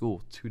to go to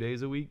school 2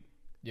 days a week.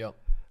 Yep.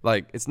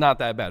 Like, it's not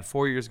that bad.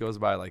 4 years goes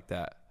by like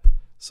that.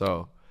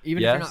 So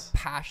Even if you're not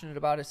passionate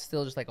about it, it's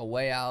still just like a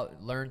way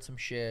out, learn some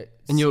shit,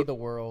 And see the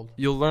world.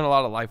 You'll learn a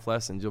lot of life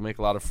lessons. You'll make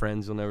a lot of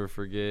friends you'll never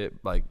forget.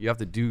 Like, you have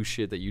to do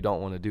shit that you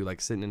don't want to do,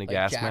 like sitting in a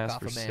gas jack mask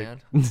off for a 6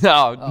 man.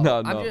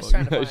 No. I'm just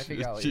trying to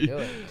figure out what you're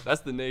doing.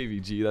 That's the Navy,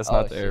 G. That's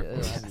not the Air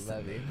Force. That's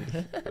levy.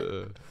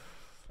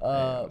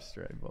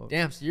 Straight bullet.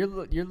 Damn, so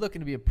you're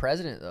looking to be a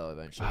president though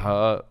eventually.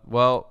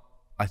 Well,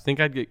 I think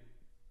I'd get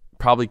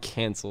probably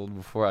canceled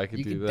before I could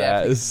You do could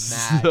that.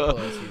 definitely mad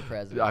close to your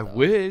president. I though.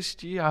 wish,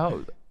 G. I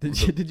hope.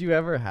 Did you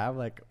ever have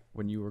like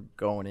when you were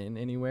going in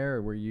anywhere,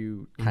 or were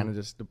you kind of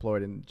just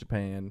deployed in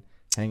Japan,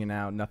 hanging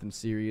out, nothing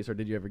serious, or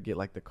did you ever get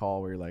like the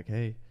call where you're like,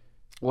 hey?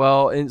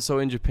 Well, in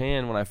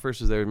Japan, when I first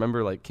was there,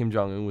 remember like Kim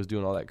Jong-un was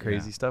doing all that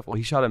crazy stuff? Well,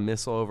 he shot a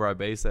missile over our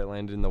base that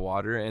landed in the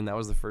water, and that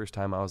was the first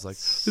time I was like,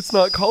 it's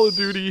not Call of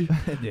Duty.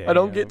 I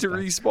don't get to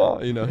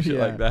respawn, shit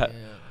like that. Yeah.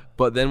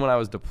 But then when I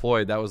was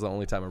deployed, that was the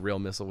only time a real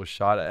missile was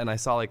shot at. And I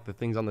saw like the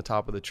things on the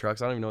top of the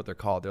trucks. I don't even know what they're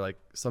called. They're like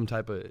some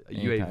type of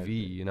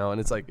UAV, and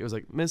it's like, it was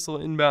like missile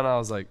inbound. I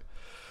was like,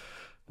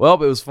 well,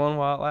 but it was fun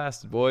while it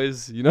lasted,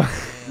 boys.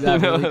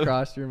 That really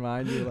crossed your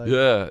mind. You're like,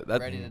 Yeah,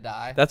 Ready to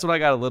die. that's what I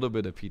got a little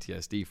bit of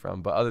PTSD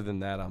from. But other than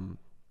that,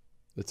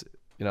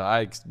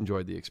 I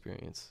enjoyed the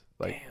experience.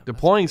 Like,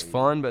 deploying's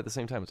fun, but at the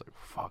same time, it's like,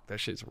 fuck, that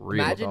shit's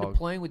real. Imagine dog.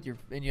 deploying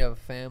and you have a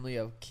family, you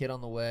have a kid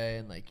on the way,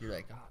 and like you're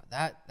like, oh,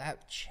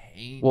 that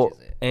changes Well,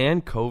 it.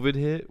 and COVID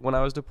hit when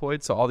I was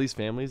deployed, so all these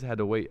families had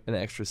to wait an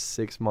extra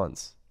 6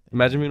 months.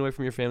 Imagine being away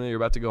from your family, you're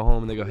about to go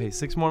home, and they go, hey,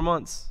 6 more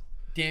months.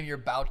 Damn, you're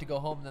about to go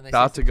home, and then they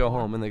About say to go 6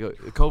 more. home, and they go,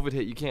 COVID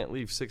hit, you can't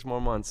leave 6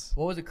 more months.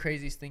 What was the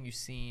craziest thing you've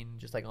seen,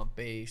 just like on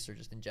base or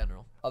just in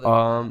general? Other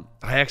than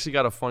I actually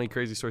got a funny,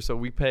 crazy story. So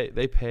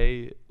they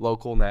pay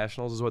local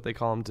nationals, is what they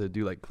call them, to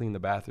do like clean the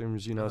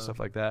bathrooms, stuff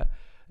like that.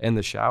 And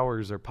the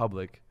showers are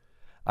public.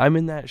 I'm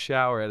in that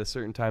shower at a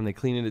certain time. They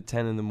clean it at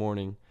 10 in the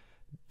morning.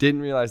 Didn't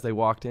realize they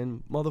walked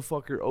in.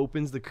 Motherfucker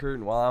opens the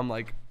curtain while I'm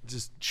like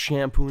just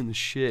shampooing the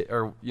shit,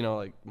 or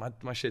like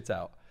my shit's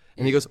out.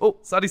 And he goes, oh,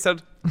 sorry,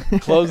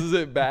 closes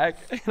it back.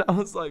 And I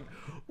was like,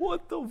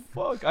 What the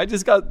fuck? I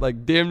just got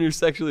like damn near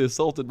sexually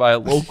assaulted by a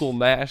local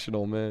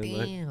national, man.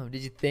 Damn.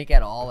 Did you think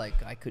at all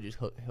like I could just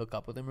hook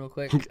up with him real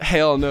quick?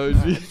 Hell no.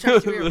 I'm just trying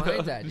to see where your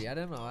mind's at, G. I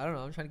don't know.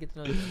 I'm trying to get to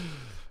know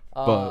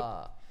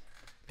you.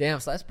 Damn,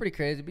 so that's pretty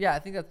crazy. But yeah, I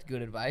think that's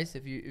good advice.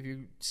 If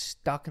you're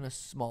stuck in a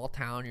small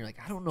town, you're like,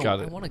 I don't know,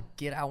 I want to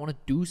get out, I want to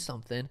do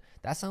something.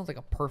 That sounds like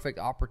a perfect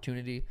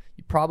opportunity.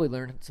 You probably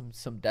learn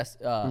some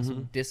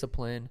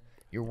discipline.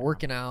 You're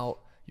working out.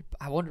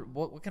 I wonder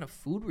what kind of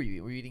food were you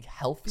eating? Were you eating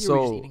healthy or were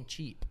you just eating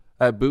cheap?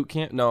 At boot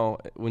camp, no.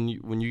 When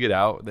you get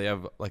out, they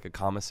have like a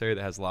commissary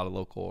that has a lot of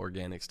local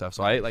organic stuff.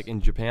 So I ate, like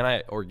in Japan, I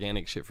ate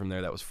organic shit from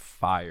there that was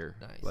fire.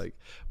 Nice. Like,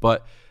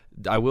 but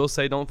I will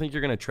say, don't think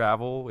you're gonna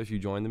travel if you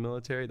join the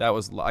military.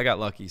 I got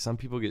lucky. Some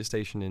people get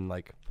stationed in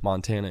like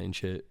Montana and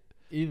shit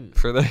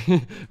for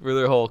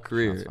their whole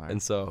career, and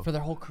so for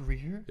their whole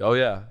career. Oh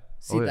yeah.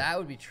 See, that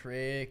would be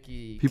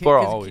tricky. People are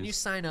always. Can you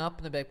sign up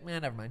and they're like,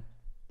 man, never mind.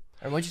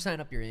 Or once you sign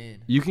up, you're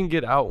in. You can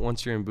get out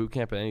once you're in boot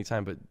camp at any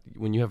time, but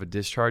when you have a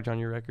discharge on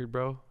your record,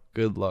 bro,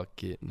 good luck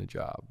getting a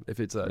job. If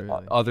it's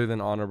other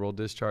than honorable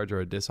discharge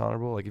or a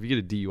dishonorable, like if you get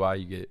a DUI,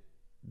 you get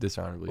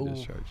dishonorably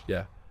discharged.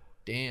 Yeah.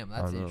 Damn,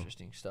 that's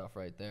interesting stuff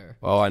right there.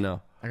 Oh, I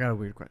know. I got a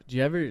weird question. Do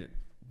you ever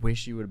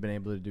wish you would have been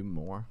able to do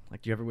more?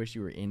 Like, do you ever wish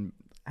you were in?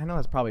 I know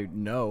that's probably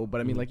no,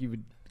 but I mean, like, you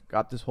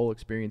got this whole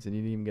experience and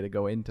you didn't even get to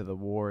go into the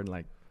war and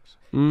like.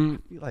 I feel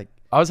like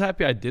I was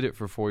happy I did it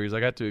for 4 years. I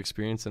got to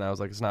experience it, and I was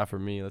like, it's not for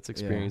me. Let's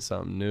experience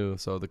something new.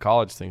 So the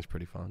college thing's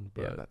pretty fun.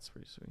 But. Yeah, that's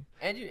pretty sweet.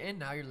 And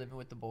now you're living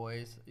with the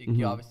boys.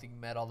 You obviously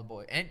met all the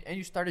boys. And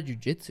you started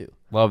jiu-jitsu.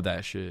 Love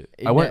that shit.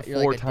 I went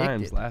 4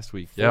 times last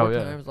week. Four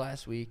times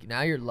last week.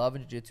 Now you're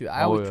loving jiu-jitsu.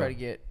 I always try to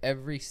get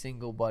every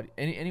single buddy,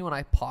 anyone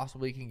I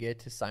possibly can get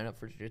to sign up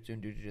for jiu-jitsu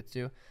and do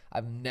jiu-jitsu.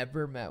 I've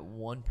never met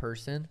one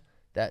person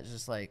that's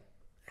just like,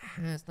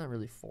 it's not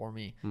really for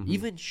me.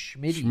 Even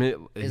Schmidt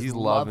is he's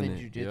loving it.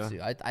 jiu-jitsu.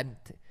 Yeah.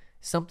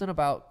 Something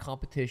about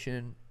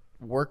competition,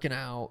 working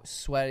out,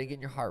 sweating,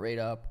 getting your heart rate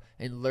up,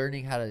 and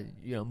learning how to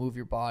move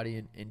your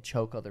body and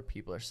choke other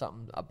people. There's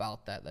something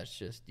about that's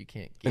just you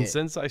can't get. And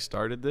since I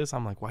started this,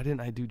 I'm like, why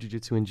didn't I do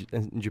jiu-jitsu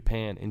in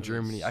Japan, in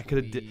Germany? I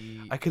could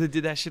have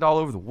did that shit all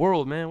over the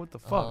world, man. What the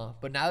fuck?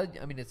 But now,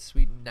 I mean, it's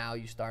sweet. Now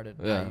you started.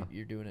 Yeah. Now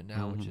you're doing it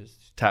now, which is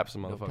tap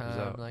some motherfuckers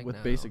out. Like with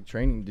now. Basic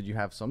training, did you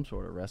have some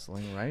sort of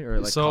wrestling, right? Or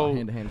like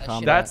hand-to-hand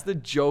combat? That's the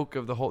joke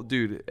of the whole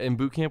dude. In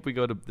boot camp, we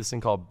go to this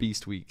thing called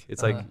Beast Week.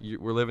 It's like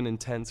we're living in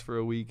tents for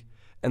a week.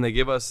 And they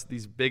give us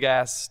these big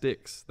ass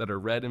sticks that are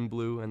red and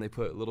blue, and they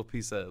put a little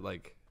piece of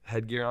like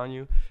headgear on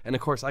you. And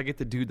of course, I get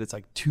the dude that's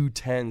like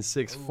 210,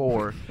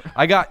 6'4".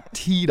 I got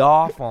teed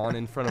off on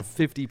in front of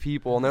 50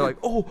 people, and they're like,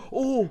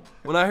 oh.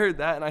 When I heard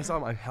that and I saw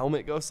my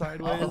helmet go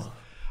sideways,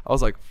 I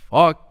was like,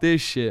 fuck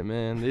this shit,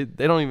 man.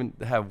 They don't even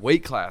have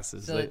weight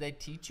classes. So they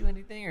teach you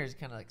anything, or is it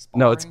kind of like sparring?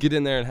 No, it's get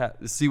in there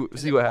and see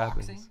what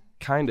happens.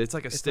 Kinda. It's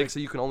like a stick, so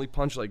you can only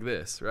punch like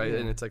this, right?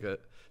 And it's like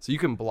so you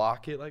can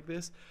block it like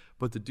this.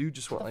 But the dude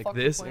just went like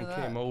this and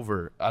came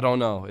over. I don't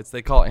know.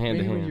 They call it hand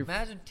to hand.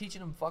 Imagine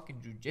teaching him fucking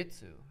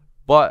jujitsu.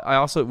 But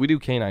we do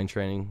canine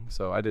training,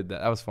 so I did that.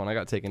 That was fun. I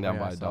got taken down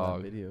by a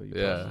dog. That video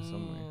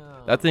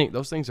you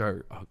those things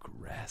are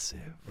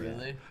aggressive.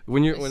 Really?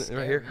 When you're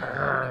here,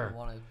 I don't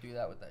want to do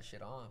that with that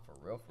shit on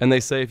for real. And they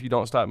say if you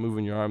don't stop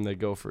moving your arm, they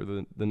go for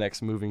the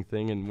next moving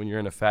thing. And when you're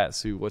in a fat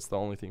suit, what's the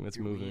only thing that's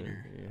moving?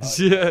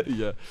 Yeah,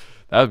 that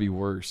would be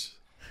worse.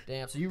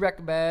 Damn, so you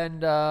recommend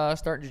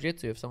starting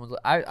jiu-jitsu if someone's...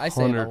 I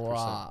say it a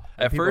lot.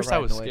 At first, I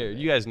was scared.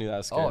 You guys knew that I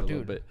was scared a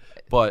little bit.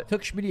 But it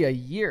took Schmitty a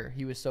year.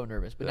 He was so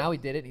nervous. But now he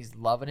did it, and he's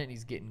loving it, and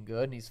he's getting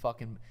good, and he's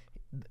fucking...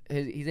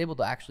 He's able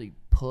to actually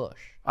push.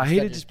 I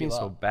hated just being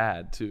so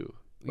bad, too.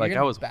 Like,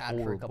 I was bad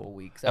horrible. for a couple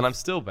weeks. And I'm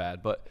still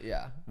bad, but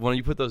when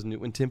you put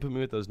when Tim put me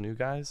with those new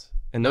guys,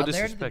 and no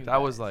disrespect, I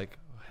was like...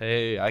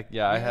 Hey,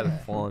 I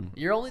had fun.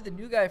 You're only the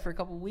new guy for a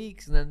couple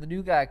weeks, and then the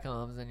new guy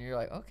comes, and you're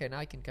like, okay, now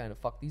I can kind of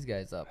fuck these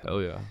guys up.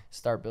 Hell yeah.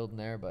 Start building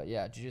there, but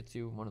yeah,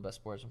 jiu-jitsu, one of the best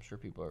sports. I'm sure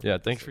people are. Yeah,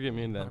 thanks for getting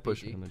me in that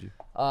push.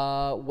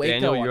 Waco.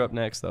 Daniel, you're up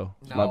next though.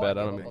 No, my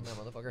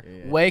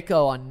bad.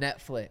 Waco on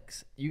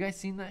Netflix. You guys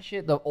seen that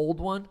shit? The old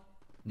one?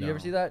 You ever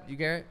see that? You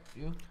Garrett?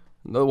 You?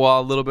 No, well,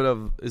 a little bit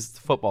of it's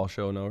the football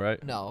show, no,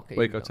 right? No, okay.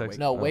 Waco, Texas.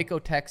 No, Waco,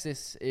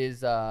 Texas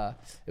is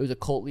it was a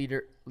cult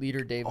leader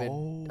David.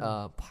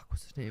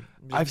 What's his name?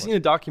 I've seen a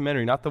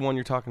documentary, not the one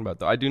you're talking about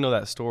though. I do know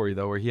that story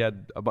though, where they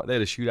had a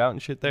shootout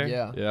and shit there.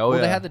 Yeah.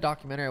 They had the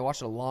documentary. I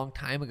watched it a long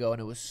time ago, and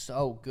it was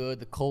so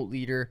good. The cult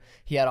leader,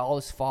 he had all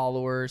his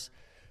followers.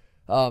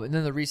 And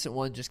then the recent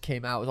one just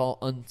came out with all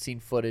unseen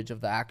footage of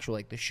the actual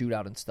the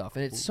shootout and stuff,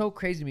 and it's so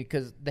crazy to me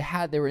because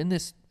they were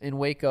in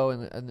Waco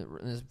in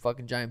this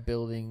fucking giant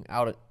building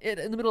out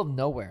in the middle of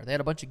nowhere. They had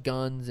a bunch of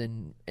guns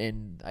and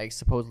I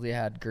supposedly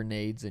had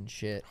grenades and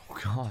shit. Oh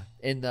god!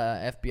 And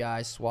the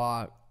FBI,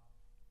 SWAT,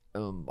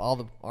 all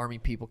the army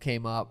people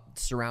came up,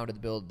 surrounded the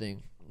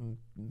building.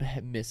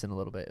 Missing a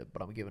little bit,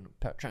 but I'm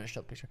trying to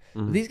show the picture.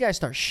 Mm-hmm. These guys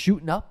start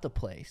shooting up the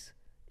place.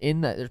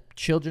 There's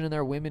children in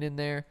there, women in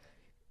there.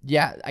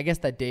 Yeah, I guess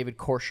that David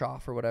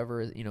Korshoff or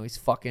whatever, he's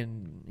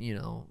fucking,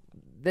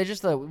 they're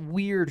just a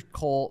weird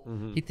cult.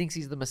 Mm-hmm. He thinks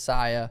he's the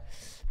Messiah,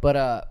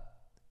 but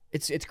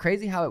it's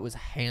crazy how it was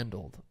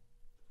handled.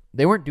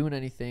 They weren't doing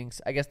anything.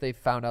 I guess they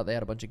found out they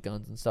had a bunch of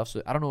guns and stuff.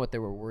 So I don't know what they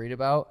were worried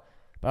about,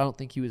 but I don't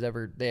think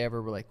they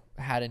ever were like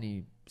had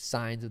any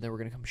signs that they were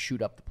gonna come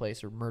shoot up the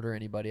place or murder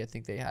anybody. I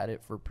think they had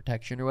it for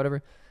protection or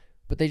whatever.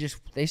 But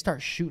they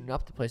start shooting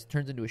up the place. It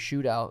turns into a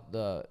shootout.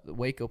 The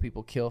Waco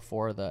people kill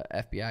 4 of the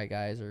FBI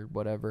guys or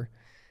whatever,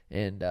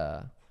 and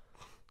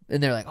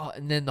they're like, oh,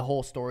 and then the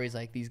whole story is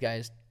like these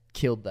guys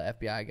killed the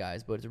FBI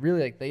guys, but it's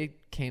really like they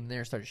came there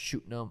and started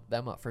shooting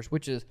them up first,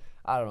 which is,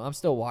 I don't know. I'm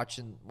still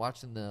watching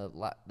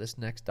this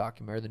next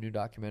documentary, the new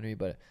documentary,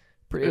 but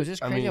it was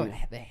just crazy how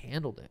they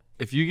handled it.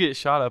 If you get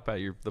shot up at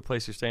the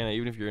place you're staying at,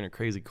 even if you're in a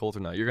crazy cult or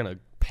not, you're gonna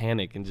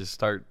panic and just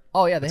start.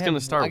 Oh yeah, it's gonna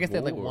start. I guess they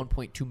had like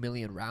 1.2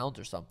 million rounds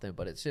or something,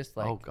 but it's just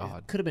like, oh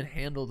god, it could have been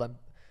handled.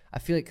 I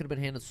feel like it could have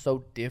been handled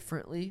so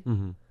differently.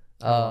 Mm-hmm.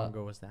 How long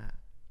ago was that?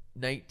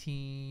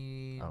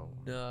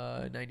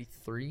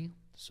 1993.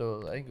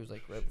 So I think it was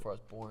like right before I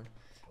was born.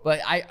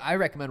 But I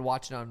recommend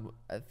watching on,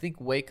 I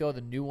think Waco,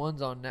 the new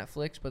one's on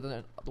Netflix, but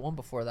then the one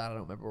before that, I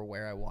don't remember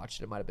where I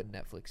watched it. It might have been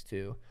Netflix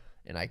too.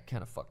 And I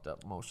kind of fucked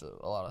up a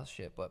lot of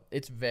shit, but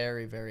it's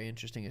very, very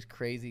interesting. It's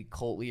crazy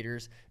cult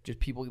leaders,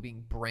 just people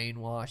being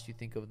brainwashed. You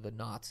think of the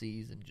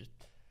Nazis and just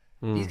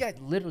these guys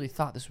literally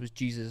thought this was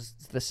Jesus,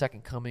 the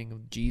second coming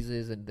of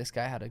Jesus, and this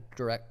guy had a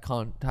direct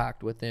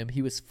contact with him.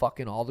 He was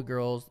fucking all the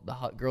girls. The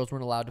girls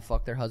weren't allowed to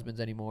fuck their husbands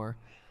anymore.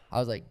 I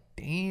was like,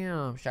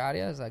 damn,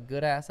 Shadia, that's a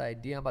good ass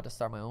idea. I'm about to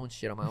start my own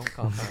shit on my own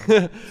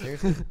compound.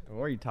 Seriously. The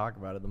more you talk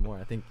about it, the more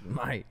I think you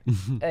might.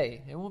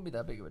 Hey, it won't be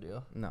that big of a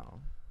deal. No.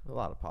 A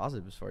lot of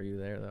positives for you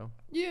there, though.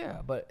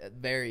 Yeah, but a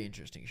very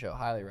interesting show.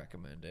 Highly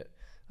recommend it.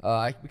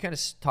 We kind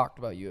of talked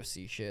about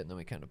UFC shit, and then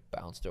we kind of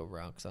bounced over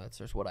around because that's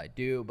just what I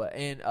do. But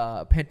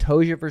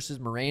Pantoja versus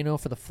Moreno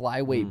for the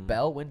flyweight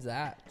belt. When's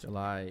that?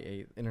 July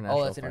 8th. International.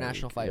 Oh, that's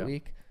International Fight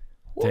Week.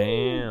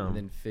 Damn. And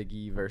then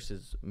Figgy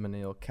versus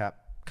Manil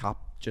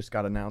Cop just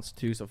got announced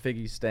too. So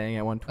Figgy's staying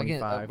at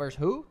 125. Again, versus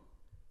who?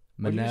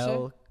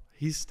 Manel.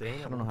 He's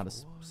staying. I don't know how to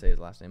say his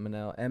last name.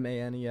 Manel.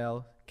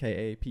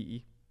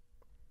 Manelkape.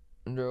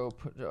 No,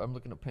 I'm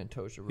looking at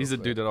Pantoja. He's a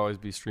dude that always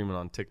be streaming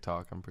on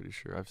TikTok. I'm pretty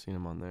sure I've seen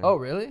him on there. Oh,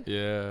 really?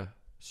 Yeah.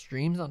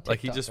 Streams on TikTok.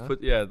 Like he just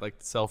put like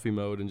selfie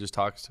mode and just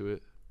talks to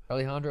it.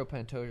 Alejandro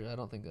Pantoja. I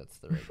don't think that's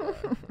the right guy.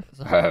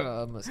 Sorry,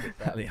 I'm gonna skip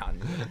that.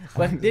 Alejandro.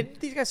 But didn't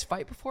these guys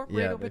fight before?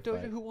 Moreno, they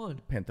Pantoja. fight. Who won?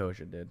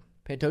 Pantoja did.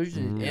 Pantoja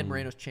and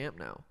Moreno's champ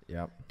now.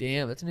 Yep.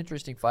 Damn, that's an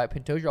interesting fight.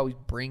 Pantoja always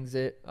brings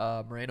it.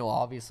 Moreno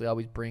obviously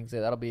always brings it.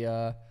 That'll be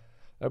a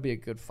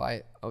good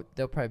fight. Oh,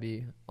 they'll probably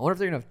be. I wonder if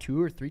they're gonna have 2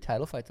 or 3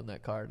 title fights on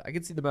that card. I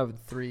could see them having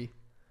 3.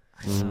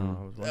 I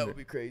know. That would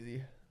be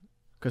crazy.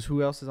 Because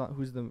who else is on?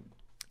 Who's the?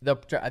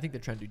 I think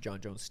they're trying to do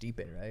John Jones Stipe,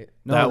 right?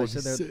 No, That they would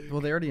said be they're-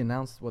 well, they already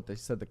announced what they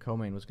said the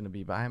co-main was going to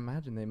be, but I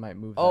imagine they might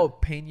move. Oh,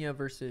 that. Pena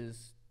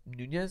versus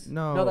Nunez?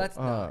 No, that's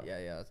not.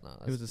 Yeah, that's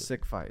not. It was a That's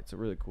sick fight. It's a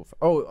really cool fight.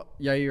 Oh,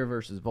 Yair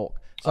versus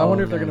Volk. So I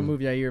wonder if they're going to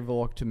move Yair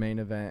Volk to main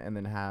event and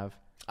then have.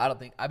 I don't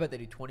think. I bet they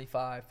do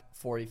 25,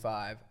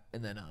 45,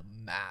 and then a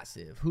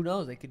massive. Who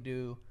knows? They could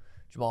do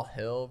Jamal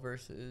Hill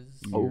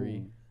versus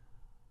Yuri.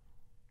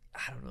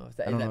 I don't know if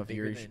I that don't is know that if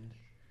bigger Yuri's- than.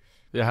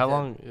 Yeah, how is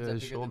long? That, Yeah, is that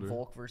his bigger shoulder. than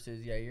Volk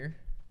versus Yair?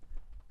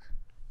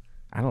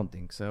 I don't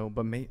think so,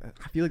 but I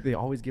feel like they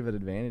always give an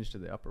advantage to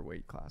the upper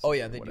weight class. Oh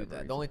yeah, they do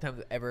that. The only time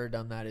they've ever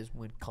done that is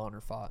when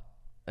Connor fought,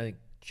 I think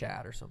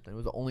Chad or something. It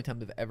was the only time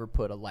they've ever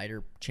put a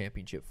lighter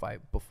championship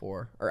fight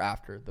before or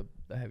after the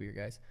heavier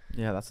guys.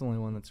 Yeah, that's the only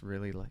one that's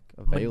really like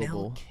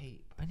available. Manel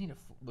Cape. I need to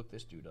look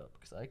this dude up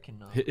because I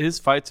cannot. His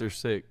fights are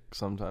sick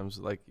sometimes,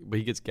 but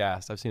he gets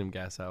gassed. I've seen him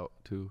gas out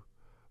too,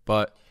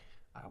 but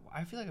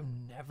I feel like I've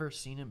never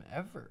seen him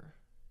ever.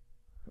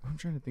 I'm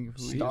trying to think of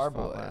who he Starboy.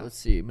 fought last. Let's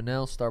see.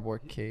 Manel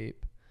Starboy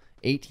Cape.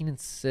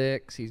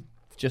 18-6. He's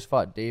just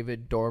fought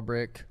David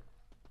Dobrik.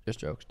 Just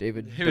jokes.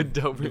 David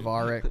Dobrik.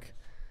 Dvorak.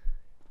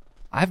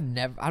 I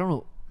don't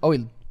know. Oh,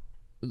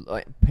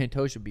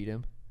 Pantoja beat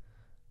him.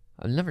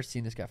 I've never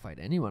seen this guy fight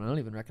anyone. I don't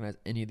even recognize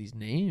any of these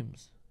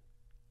names.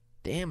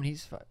 Damn,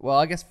 well,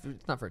 I guess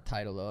it's not for a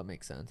title, though. It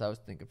makes sense. I was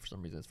thinking for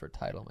some reason it's for a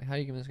title. I'm like, how do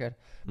you give this guy?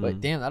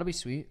 But damn, that'll be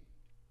sweet.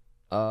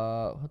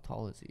 How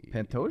tall is he?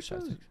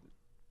 Pantoja?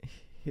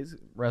 His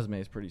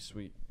resume is pretty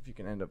sweet. If you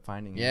can end up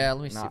finding him. Yeah,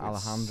 let me see. Not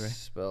Alejandro.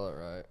 Spell it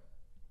right.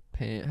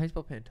 How do you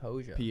spell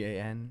Pantoja?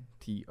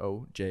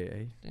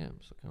 Pantoja. Damn,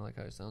 so kind of like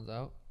how it sounds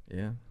out.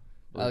 Yeah.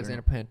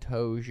 Alexander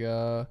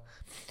Pantoja.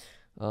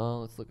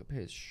 Let's look up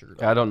his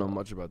shirt. I don't know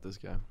much about this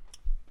guy.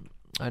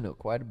 I know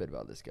quite a bit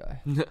about this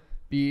guy.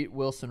 Beat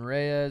Wilson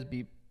Reyes.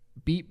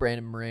 Beat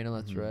Brandon Moreno.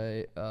 That's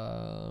right.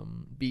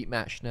 Beat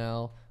Matt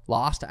Schnell.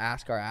 Lost to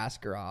Askar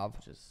Askarov.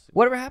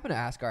 Whatever happened to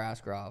Askar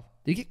Askarov?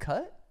 Did he get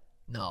cut?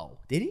 No.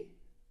 Did he?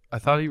 I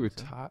thought he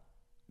retired.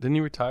 Didn't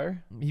he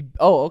retire?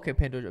 Okay.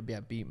 Pantoja. Yeah,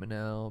 beat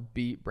Manel.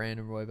 Beat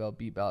Brandon Royval.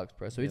 Beat Balix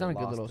Press. So he's on a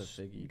good little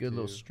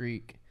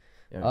streak.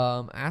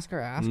 Yeah. Askar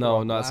Askarov.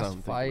 No, not last something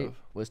I'm thinking fight of.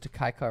 was to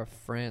Kaikar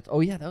France.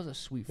 Oh yeah, that was a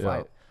sweet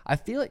fight. I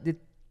feel like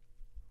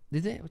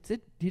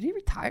Did he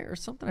retire or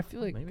something? I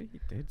feel like maybe he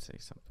did say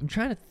something. I'm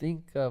trying to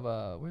think of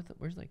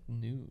where's like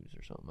news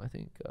or something. I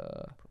think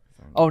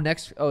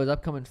his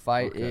upcoming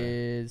fight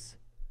is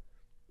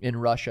in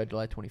Russia,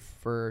 July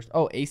 21st.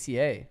 Oh,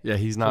 ACA. Yeah,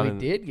 he's not. So he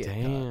did get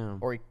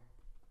cut.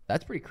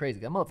 That's pretty crazy.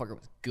 That motherfucker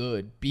was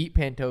good. Beat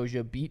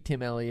Pantoja, beat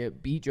Tim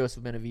Elliott, beat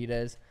Joseph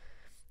Benavidez.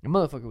 The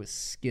motherfucker was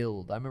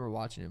skilled. I remember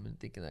watching him and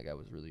thinking that guy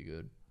was really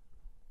good.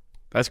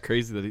 That's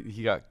crazy that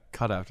he got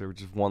cut after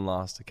just one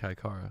loss to Kai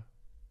Kara.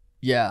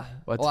 Yeah.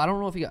 What? Well, I don't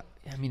know if he got.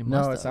 I mean,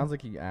 it sounds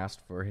like he asked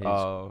for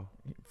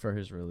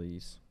his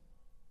release.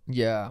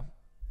 Yeah.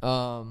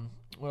 What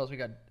else we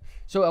got?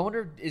 So I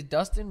wonder, is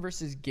Dustin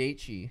versus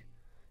Gaethje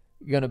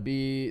gonna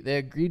be? They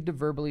agreed to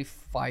verbally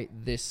fight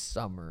this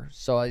summer.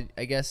 So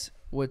I guess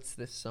what's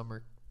this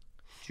summer?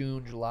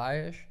 June,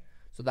 July-ish.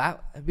 So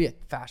that'd be a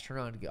fast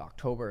turnaround to get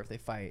October if they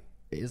fight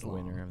Islam.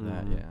 The winner of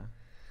that, yeah.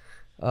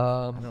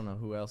 I don't know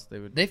who else they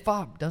would. They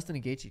fought. Dustin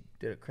and Gaethje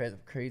did a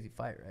crazy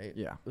fight, right?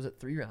 Yeah. Was it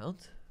 3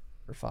 rounds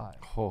or 5?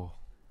 Oh,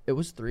 it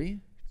was 3.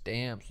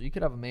 Damn. So you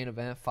could have a main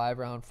event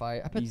 5-round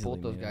fight. I bet Easily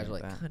both those guys are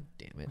like, that. God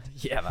damn it.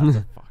 Yeah, that's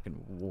a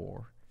fucking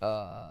war.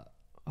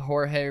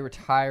 Jorge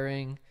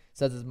retiring,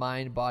 says his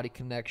mind-body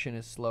connection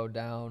is slowed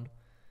down.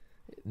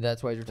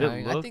 That's why he's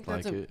retiring. I think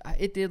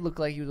it did look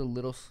like he was a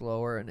little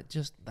slower, and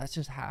that's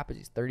just happens.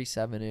 He's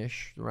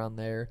 37-ish around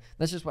there.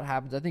 That's just what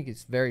happens. I think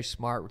it's very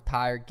smart.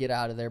 Retire, get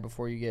out of there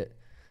before you get,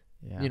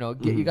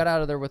 you got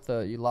out of there with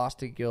you lost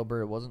to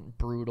Gilbert. It wasn't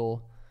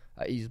brutal.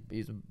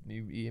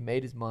 He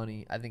made his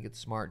money. I think it's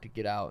smart to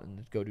get out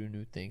and go do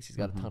new things. He's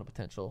got a ton of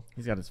potential.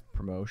 He's got his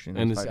promotion.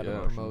 And he's got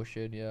a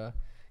promotion. Yeah.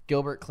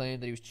 Gilbert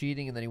claimed that he was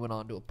cheating, and then he went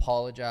on to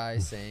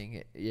apologize,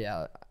 saying,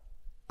 "Yeah."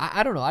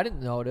 I don't know. I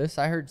didn't notice.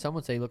 I heard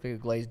someone say he looked like a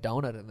glazed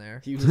donut in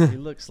there. He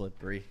looked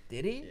slippery.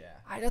 Did he? Yeah.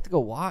 I'd have to go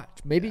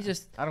watch. Maybe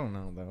just. I don't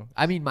know though.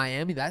 I mean,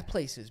 Miami. That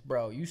place is,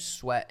 bro. You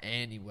sweat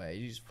anyway.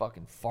 You just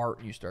fucking fart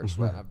and you start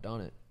sweating. I've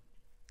done it.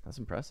 That's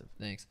impressive.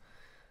 Thanks.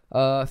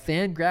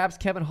 Fan grabs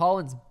Kevin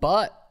Holland's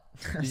butt.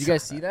 Did you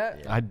guys see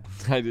that? Yeah.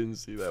 I didn't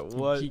see that.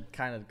 What? He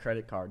kind of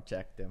credit card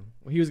checked him.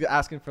 He was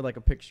asking for like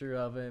a picture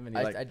of him, and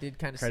I did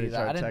kind of see credit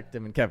that. card checked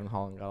him, and Kevin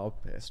Holland got all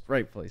pissed,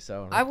 rightfully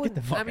so. I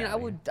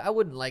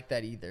wouldn't like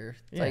that either.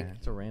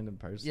 It's a random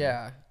person.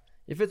 Yeah.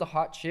 If it's a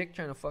hot chick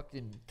trying to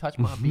fucking touch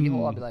my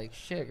beehole, I'd be like,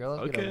 shit, girl,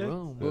 let's get a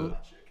room, boo.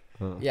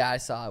 Yeah, I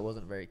saw it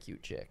wasn't a very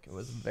cute chick. It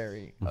was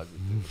very ugly,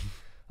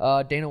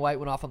 too. Dana White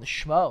went off on the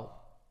schmo.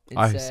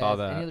 I saw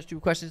that. Any other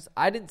stupid questions?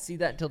 I didn't see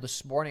that until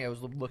this morning. I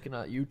was looking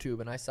at YouTube,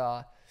 and I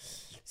saw.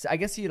 So I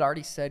guess he had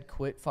already said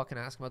quit fucking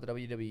asking about the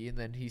WWE, and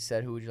then he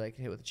said, "Who would you like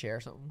to hit with a chair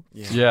or something?"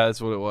 Yeah, that's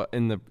what it was.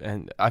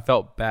 And I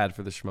felt bad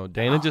for the schmo.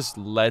 Dana just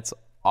lets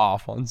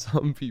off on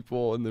some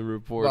people in the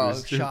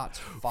reporters. Bro, shots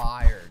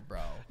fired, bro.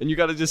 And you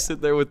got to just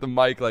sit there with the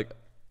mic like,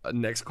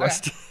 next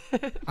question.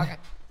 Okay.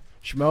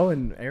 Schmo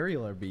and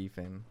Ariel are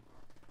beefing.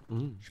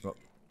 Schmo.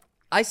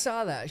 I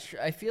saw that.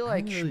 I feel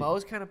like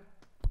Schmo's kind of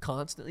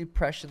constantly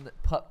pressing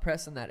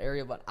that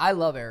area, but I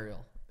love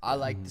Ariel. I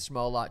like the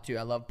Schmo a lot too.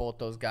 I love both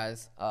those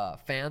guys.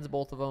 Fans of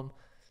both of them.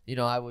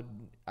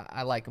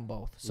 I like them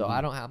both. So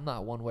I'm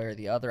not one way or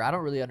the other. I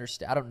don't really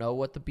understand. I don't know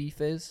what the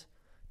beef is.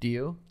 Do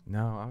you?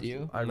 No.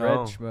 I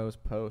read Schmo's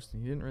post,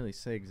 and he didn't really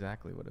say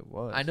exactly what it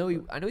was. I know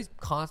he's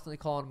constantly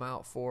calling him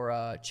out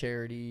for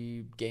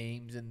charity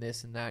games and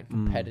this and that.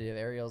 Competitive.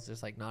 Ariel's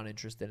just like not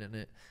interested in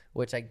it,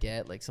 which I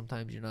get. Like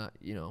sometimes you're not,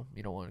 you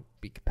don't want to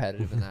be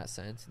competitive in that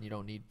sense, and you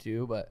don't need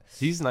to. But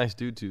he's a nice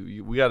dude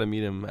too. We got to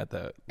meet him at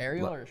that. We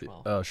got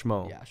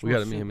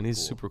to meet him, and he's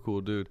a super cool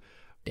dude.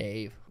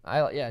 Dave.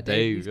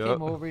 Dave. He's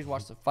came over. He's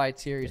watched the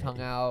fights here. He's hung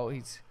out.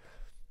 He's.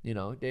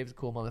 Dave's a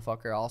cool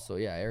motherfucker. Also,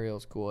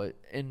 Ariel's cool.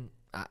 And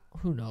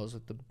who knows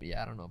with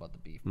I don't know about the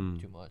beef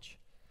too much.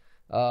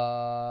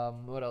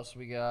 What else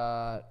we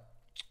got?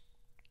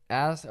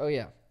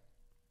 Do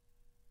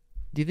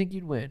you think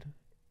you'd win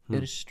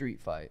in a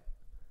street fight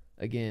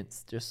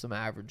against just some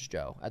average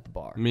Joe at the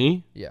bar?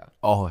 Me? Yeah.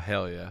 Oh,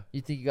 hell yeah.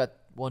 You think you got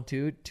 1,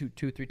 2,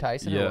 3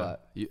 Tyson or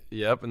what?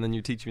 Yep. And then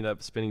you teach me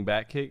that spinning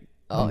back kick.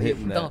 Oh,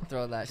 don't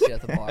throw that shit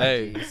at the bar.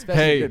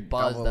 Especially if you're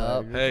buzzed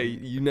up. Hey,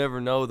 you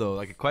never know though.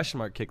 Like a question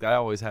mark kick, I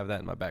always have that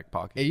in my back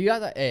pocket. Hey, you got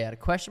that? Hey, a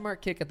question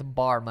mark kick at the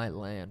bar might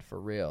land for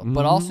real.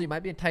 But also, you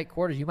might be in tight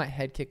quarters. You might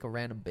head kick a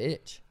random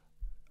bitch.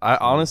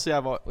 Honestly,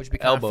 which would be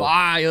kind of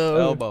fire.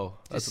 Elbow.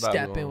 Just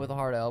step in with a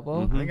hard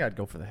elbow. I think I'd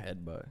go for the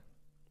headbutt.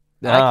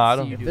 I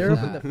don't. If they're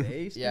up in the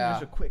face,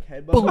 just a quick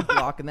headbutt,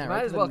 blocking that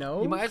right to the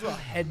nose. You might as well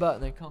headbutt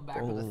and then come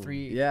back with a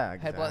 3. Yeah,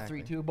 exactly. Headbutt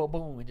 3, 2, boom,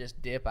 boom, and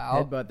just dip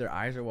out. Headbutt, their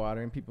eyes are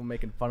watering. People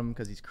making fun of him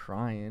because he's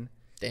crying.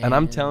 Damn. And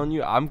I'm telling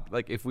you, I'm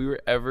like, if we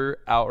were ever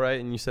outright,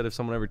 and you said if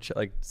someone ever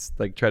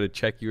like try to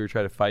check you or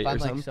try to fight or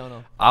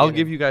something, I'll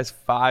give you guys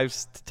 5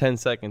 to 10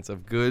 seconds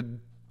of good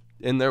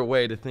in their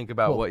way to think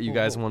about what you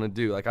guys want to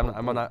do. Like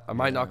I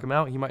might knock him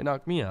out. He might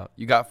knock me out.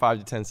 You got 5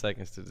 to 10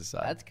 seconds to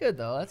decide. That's good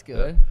though. That's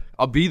good.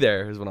 I'll be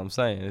there is what I'm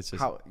saying. It's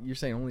just you're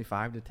saying only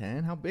 5 to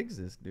 10. How big is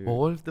this dude? Well,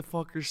 what if the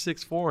fucker's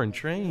 6'4" and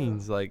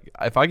trains? Like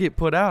if I get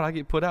put out, I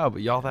get put out.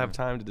 But y'all have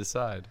time to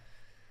decide.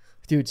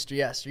 Dude,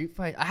 street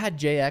fight. I had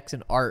JX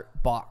and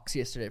Art box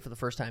yesterday for the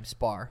first time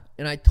spar.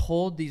 And I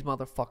told these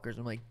motherfuckers,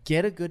 I'm like,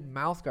 get a good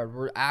mouth guard.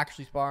 We're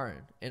actually sparring.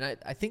 And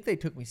I think they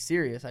took me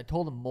serious. I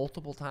told them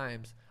multiple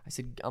times. I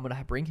said, I'm going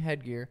to bring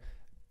headgear.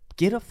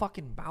 Get a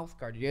fucking mouth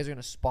guard. You guys are going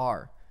to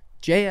spar.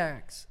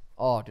 JX.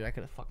 Oh, dude, I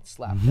could have fucking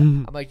slapped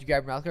him. I'm like, you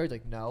grab your mouth guard? He's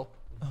like, no.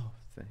 Oh,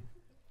 thank.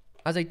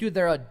 I was like, dude,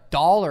 they're $1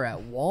 at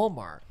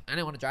Walmart. I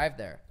didn't want to drive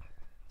there.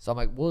 So I'm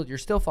like, well, you're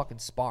still fucking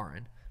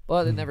sparring.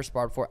 But they never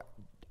sparred before.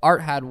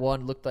 Art had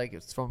one, looked like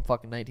it's from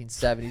fucking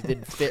 1970s,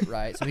 didn't fit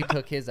right, so he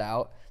took his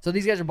out. So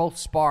these guys are both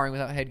sparring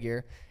without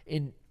headgear,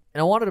 and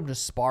I wanted them to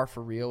spar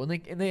for real, and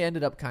they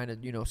ended up kind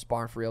of, you know,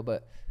 sparring for real,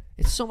 but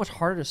it's so much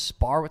harder to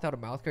spar without a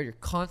mouth guard. You're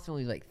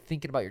constantly like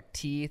thinking about your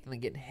teeth and then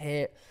getting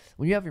hit.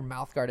 When you have your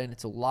mouth guard in,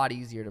 it's a lot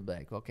easier to be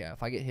like, okay,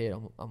 if I get hit,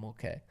 I'm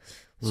okay.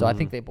 So I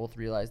think they both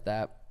realized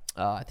that.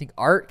 I think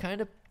Art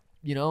kind of,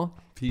 you know,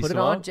 put it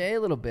on Jay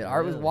a little bit.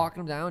 Art was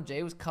walking him down.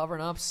 Jay was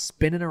covering up,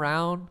 spinning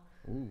around.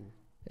 Ooh.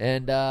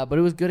 And but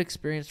it was good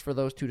experience for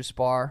those two to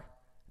spar.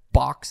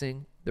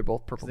 Boxing, they're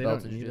both purple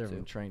belts in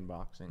jiu-jitsu. Train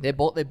boxing. They've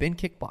been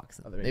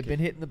kickboxing. They've been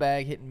hitting the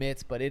bag, hitting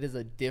mitts, but it is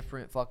a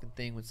different fucking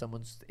thing when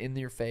someone's in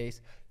your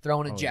face,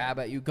 throwing a jab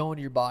at you, going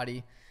to your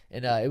body.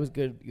 And it was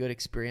good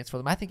experience for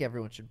them. I think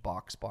everyone should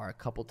box spar a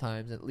couple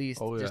times at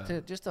least,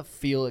 just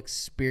to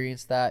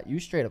experience that. You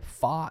straight up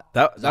fought.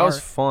 That was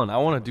fun. I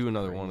want to do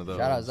another one of those.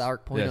 Shout out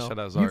Zark Point. Yeah, shout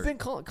out Zark. You've been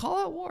call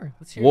out War.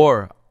 Let's hear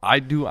War. I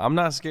do. I'm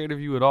not scared of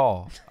you at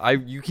all.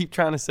 You keep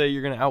trying to say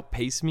you're gonna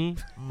outpace me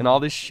and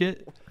all this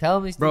shit. Tell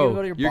me, bro.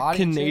 Go to your body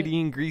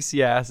Canadian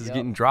greasy ass is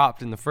getting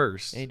dropped in the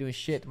first. Ain't doing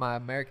shit to my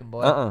American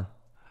boy.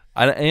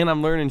 And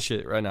I'm learning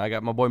shit right now. I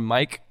got my boy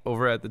Mike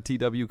over at the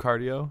TW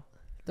Cardio.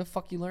 The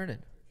fuck you learning?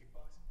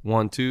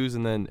 1-2s,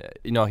 and then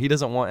he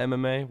doesn't want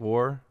MMA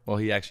War. Well,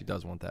 he actually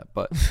does want that,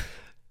 but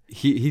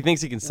he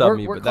thinks he can sub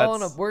me.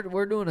 But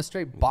we're doing a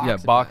straight boxing. Yeah,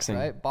 boxing,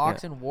 match, right?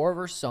 Boxing War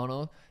versus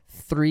Sono.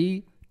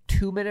 3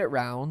 2-minute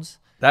rounds.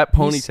 That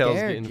ponytail's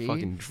getting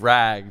fucking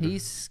dragged.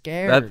 He's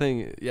scared. That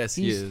thing, yes,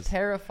 he is. He's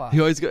terrified.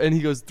 He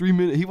goes 3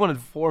 minute. He wanted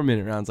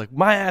 4-minute rounds. Like,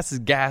 my ass is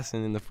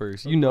gassing in the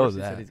first. You know that.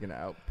 He said he's gonna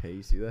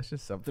outpace you. That's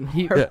just something.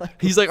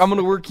 He's like, I'm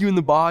gonna work you in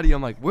the body.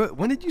 I'm like,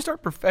 when did you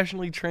start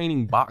professionally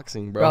training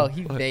boxing, bro? Bro,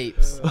 he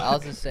vapes. I'll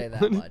just say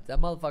that much.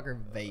 That motherfucker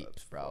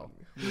vapes, bro.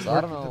 So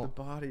I don't know. The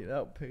body and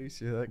outpace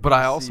you. But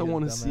I also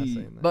want to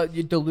see. But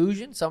your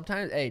delusion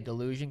sometimes. Hey,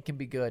 delusion can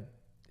be good.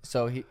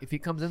 So if he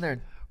comes in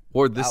there.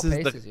 Or this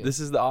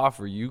is the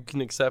offer. You can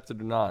accept it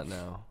or not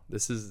now.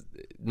 This is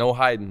no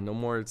hiding. No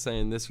more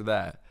saying this or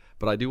that.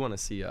 But I do want to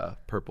see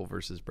Purple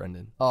versus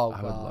Brendan. Oh,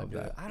 I would love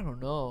that. I don't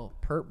know.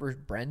 Purp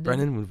versus Brendan?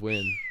 Brendan would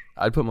win.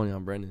 I'd put money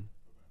on Brendan.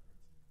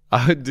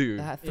 I would do.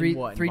 Three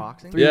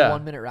boxing?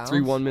 1-minute rounds?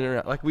 3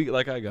 1-minute rounds.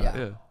 Like I got.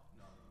 Yeah.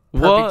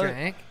 What?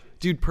 Drank?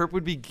 Dude, Perp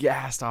would be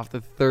gassed off the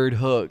third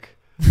hook.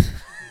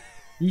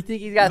 You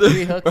think he's got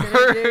 3 hooks in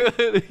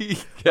him,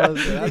 Jake?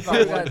 That's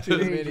probably got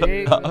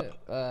 2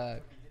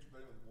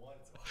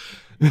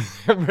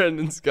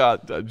 Brendan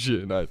Scott that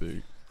shit, I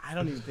think. I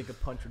don't even think a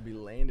punch would be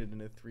landed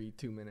in a 3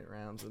 2-minute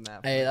rounds in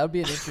that. Hey, that would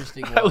be an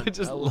interesting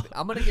one.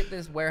 I'm going to get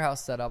this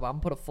warehouse set up. I'm going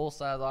to put a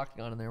full-size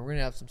octagon in there. We're going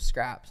to have some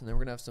scraps, and then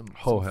we're going to have some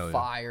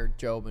fire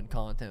Jobin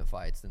content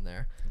fights in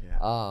there.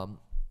 Yeah.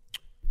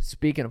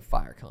 Speaking of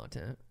fire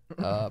content,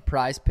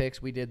 prize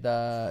picks, we did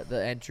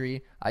the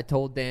entry. I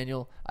told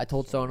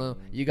Sono,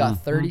 you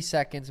got 30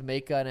 seconds,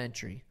 make an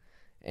entry.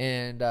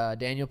 And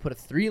Daniel put a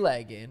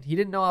 3-leg in. He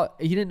didn't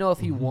know if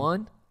he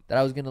won that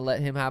I was going to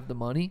let him have the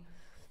money.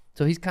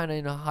 So he's kind of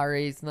in a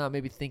hurry. He's not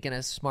maybe thinking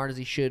as smart as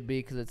he should be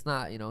because it's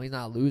not, he's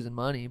not losing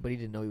money, but he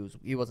didn't know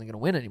he wasn't going to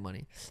win any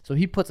money. So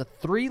he puts a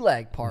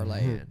 3-leg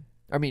parlay in.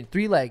 I mean,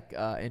 3-leg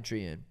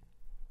entry in.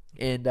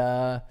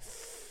 And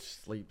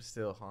sleep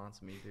still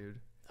haunts me, dude.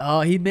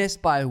 Oh, he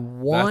missed by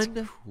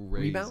 1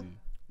 rebound?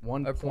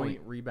 1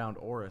 point, rebound,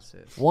 or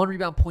assist. 1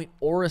 rebound, point,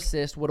 or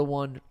assist would have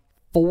won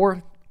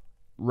 4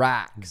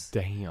 racks.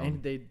 Damn.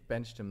 And they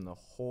benched him the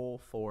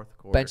whole fourth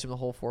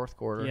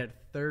quarter. He had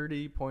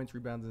 30 points,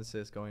 rebounds, and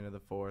assists going into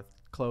the fourth.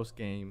 Close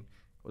game.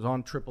 Was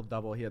on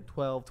triple-double. He had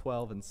 12,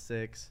 12, and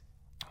 6.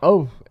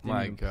 Oh,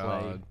 my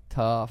God. Play.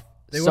 Tough.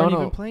 They weren't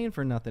even playing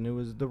for nothing. It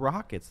was the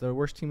Rockets, the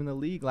worst team in the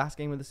league, last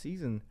game of the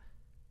season.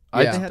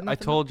 I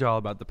told y'all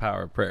about the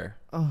power of prayer.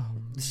 Oh,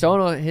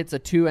 Sono hits a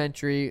 2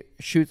 entry,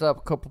 shoots up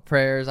a couple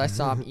prayers. I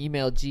saw him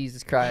email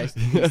Jesus Christ.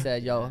 He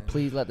said, "Yo,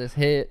 please let this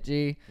hit,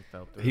 G."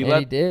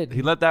 He did.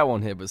 He let that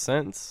one hit, but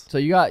since so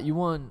you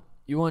won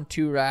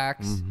 2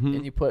 racks,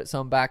 and you put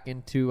some back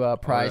into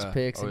prize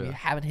picks, and you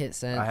haven't hit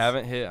since. I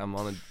haven't hit. I'm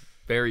on a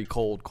very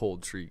cold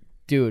streak.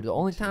 Dude, the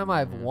only time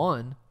I've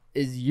won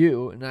is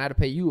you, and I had to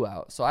pay you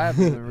out, so I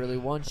haven't even really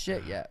won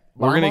shit yet.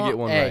 But We're gonna get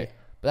one right.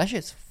 But that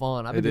shit's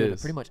fun. I've been doing it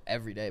pretty much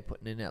every day,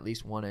 putting in at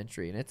least 1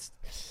 entry, and it's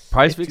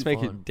prize picks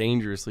make it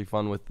dangerously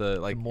fun with the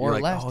more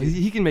or less.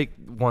 He can make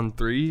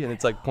 1-3, and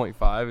it's like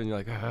 0.5, and you're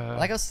like,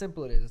 like how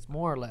simple it is. It's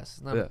more or less.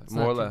 It's not,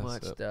 too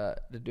much to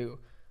do.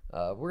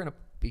 We're gonna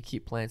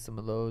keep playing some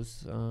of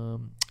those.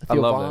 I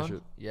love that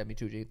shit. Yeah, me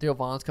too. G. Theo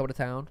Vaughn's coming to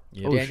town.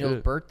 Yeah.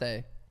 Daniel's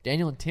birthday.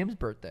 Daniel and Tim's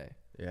birthday.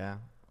 Yeah.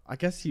 I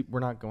guess we're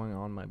not going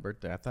on my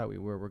birthday. I thought we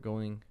were. We're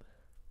going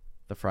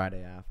the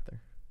Friday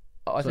after.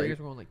 Oh, I So thought you guys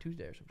were going like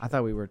Tuesday or something. I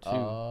thought we were too.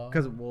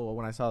 Because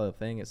when I saw the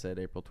thing, it said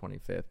April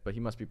 25th, but he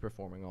must be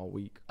performing all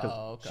week.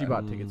 Because she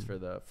bought tickets for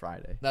the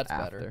Friday. That's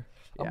after.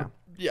 better.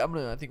 Yeah.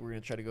 I think we're gonna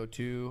try to go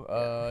too.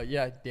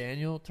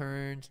 Daniel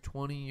turns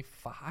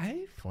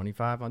 25.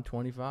 25 on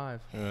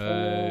 25.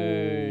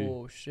 Hey.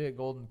 Oh shit!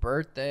 Golden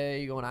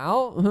birthday. You going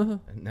out?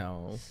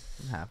 No,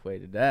 I'm halfway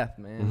to death,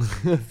 man.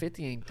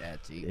 50 ain't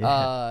that cheap.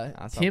 Yeah,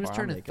 that's how Tim's far I'm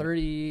turning making.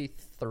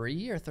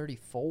 33 or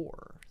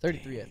 34.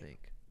 33, I think.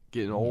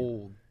 Getting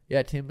old.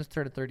 Yeah, Tim was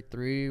turning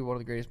 33, one of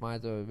the greatest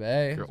minds of the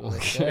Bay. You're That's what they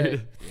old say.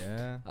 kid.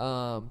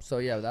 Yeah. So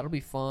yeah, that'll be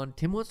fun.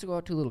 Tim wants to go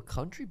out to a little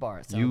country bar.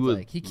 It sounds You would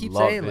like he keeps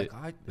love saying it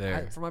like,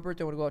 there. for my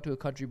birthday, I want to go out to a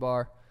country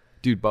bar.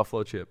 Dude,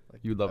 Buffalo Chip.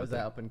 You love Was it. that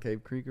there. up in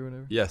Cave Creek or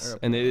whatever? Yes, Or up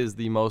and in- it is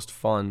the most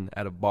fun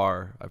at a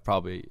bar I've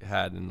probably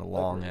had in a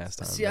long ass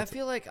time. See, I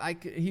feel like I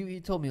could. He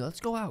told me, let's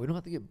go out. We don't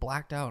have to get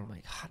blacked out. I'm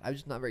like, God, I'm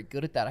just not very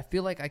good at that. I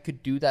feel like I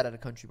could do that at a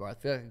country bar. I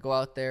feel like I could go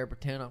out there,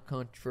 pretend I'm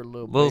country for a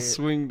little little bit.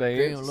 swing Drink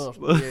dance. a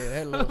little,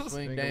 had a little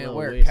swing Drink a dance, little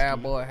wear a whiskey.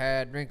 cowboy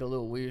hat, drink a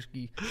little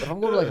whiskey. But if I'm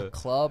going to like a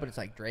club and it's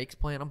like Drake's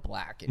playing, I'm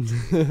blacking.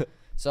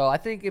 So I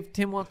think if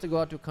Tim wants to go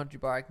out to a country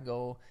bar, I can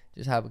go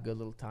just have a good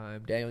little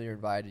time. Daniel, you're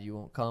invited. You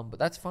won't come, but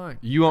that's fine.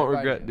 You won't I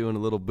invite regret you. doing a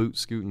little boot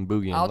scooting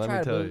boogieing. I'll let try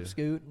me to tell boot you.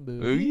 scoot and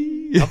boot.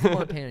 Oogie. I'm from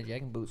Montana. I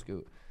can boot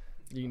scoot.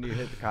 You can do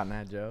hit the Cotton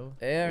Eye Joe.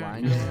 Yeah.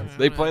 Line dance.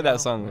 They play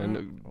that song,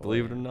 and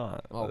believe it or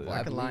not, Oh, boy. I I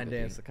can believe line it,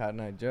 dance dude. the Cotton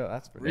Eye Joe.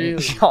 That's for Really? damn.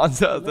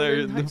 Sean's out there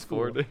in in high the school.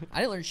 40. I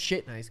didn't learn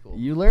shit in high school.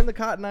 You learned the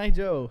Cotton Eye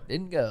Joe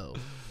Didn't go.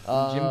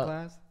 in gym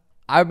class?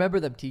 I remember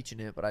them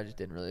teaching it, but I just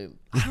didn't really.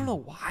 I don't know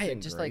why.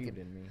 It just like Engraved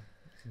in me.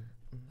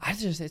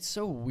 it's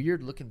so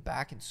weird looking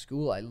back in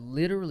school. I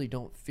literally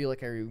don't feel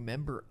like I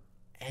remember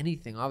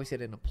anything. Obviously, I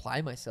didn't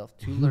apply myself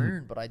to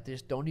learn, but I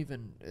just don't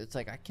even. It's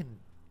like I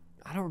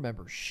don't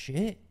remember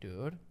shit,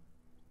 dude.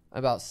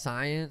 About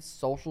science,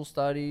 social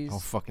studies, Oh,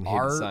 fucking hate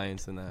art,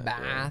 science and that. bro.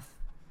 math.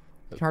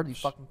 You can hardly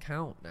fucking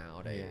count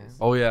nowadays.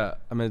 Oh yeah,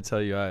 I'm gonna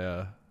tell you,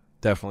 I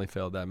definitely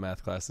failed that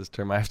math class this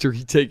term. I have to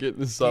retake it in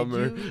the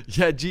summer. you?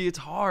 Yeah, gee, it's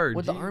hard.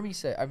 What the gee. Army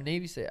say? I mean,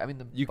 Navy say. I mean,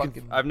 the You fucking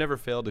can. I've never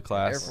failed a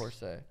class. Air Force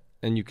say.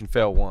 And you can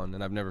fail one,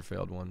 and I've never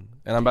failed one.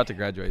 And I'm about to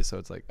graduate, so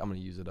it's like I'm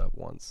gonna use it up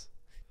once.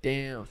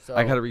 Damn. So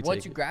I gotta retake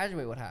once you it.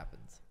 graduate, what happens?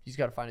 You just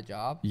gotta find a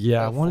job. Yeah,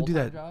 Like I a want to do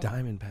full-time that job?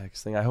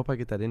 Diamondbacks thing. I hope I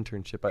get that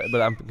internship. But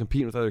I'm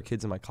competing with other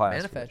kids in my class.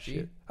 for that Manifest, G.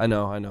 shit. I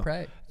know.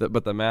 Pray.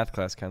 But the math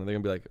class kind of, they're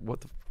gonna be like, "What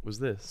the was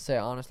this?" Say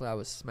honestly, I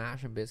was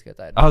smashing biscuits.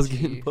 I was G,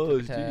 getting took a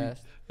pushed, dude.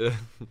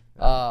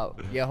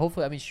 test. Yeah,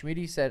 hopefully. I mean,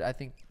 Schmitty said I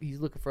think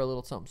he's looking for a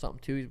little something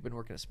too. He's been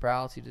working at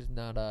Sprouts. He does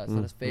not. It's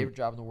not his favorite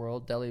job in the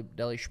world.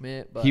 Deli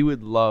Schmidt. But He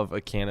would love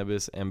a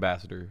cannabis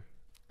ambassador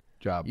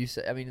job. you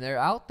say, I mean, they're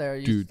out there.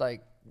 You Dude. just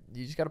like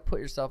you just got to put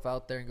yourself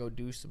out there and go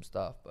do some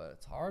stuff. But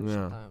it's hard Yeah.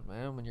 sometimes,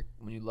 man.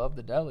 When you love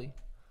the deli,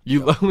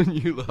 You love when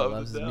you love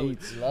Loves the his deli.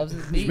 meats. he loves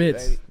his meat,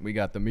 Schmitz, baby. we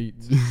got the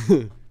meats.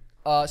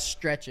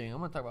 Stretching. I'm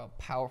gonna talk about how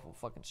powerful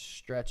fucking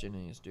stretching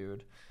is,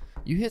 dude.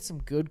 You hit some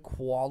good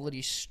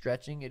quality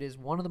stretching. It is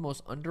one of the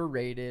most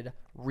underrated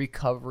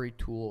recovery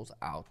tools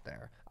out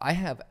there. I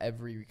have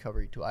every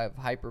recovery tool. I have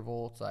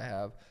hypervolts. I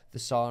have the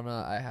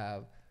sauna. I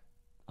have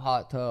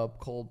hot tub,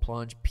 cold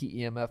plunge,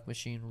 PEMF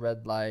machine,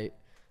 red light.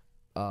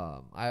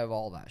 I have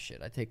all that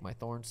shit. I take my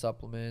Thorne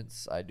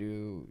supplements. I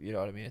do, you know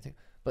what I mean?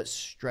 But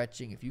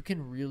stretching, if you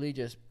can really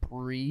just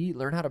breathe,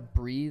 learn how to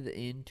breathe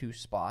into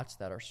spots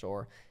that are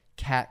sore,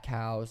 cat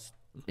cows,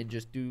 and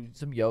just do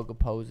some yoga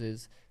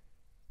poses,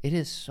 it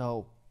is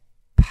so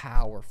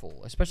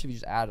powerful, especially if you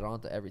just add it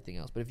on to everything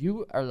else. But if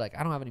you are like,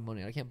 I don't have any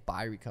money, I can't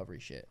buy recovery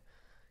shit,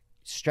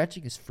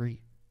 stretching is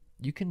free.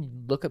 You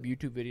can look up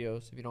YouTube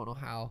videos if you don't know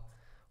how.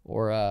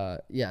 Or,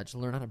 just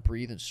learn how to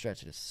breathe and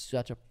stretch. It is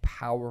such a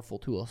powerful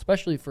tool,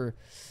 especially for,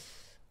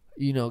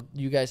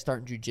 you guys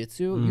starting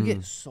jiu-jitsu. You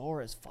get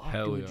sore as fuck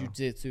Hell doing yeah.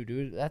 jiu-jitsu,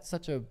 dude. That's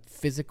such a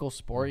physical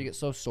sport. You get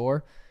so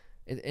sore.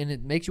 And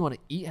it makes you want to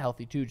eat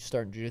healthy, too. Just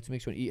starting jiu-jitsu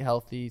makes you want to eat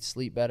healthy,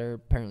 sleep better.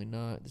 Apparently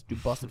not. This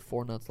dude busted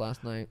 4 nuts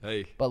last night.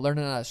 Hey, But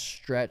learning how to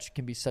stretch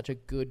can be such a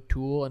good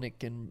tool, and it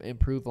can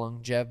improve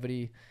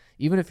longevity.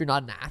 Even if you're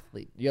not an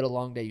athlete, you had a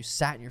long day. You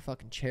sat in your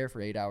fucking chair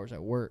for 8 hours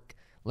at work.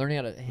 Learning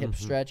how to hip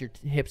stretch, your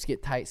hips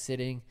get tight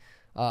sitting,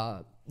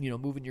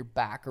 moving your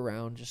back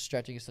around, just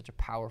stretching is such a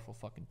powerful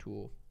fucking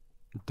tool.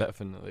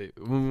 definitely.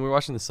 When we're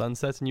watching the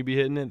sunsets and you be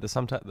hitting it,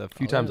 the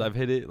few times yeah. I've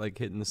hit it, like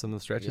hitting some of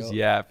the stretches, Yep.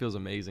 yeah, it feels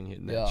amazing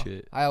hitting that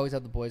shit. I always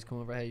have the boys come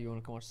over. Hey, you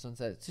want to come watch the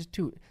sunset? It's just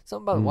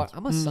something about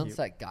I'm a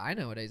sunset guy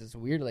nowadays. It's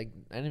weird. Like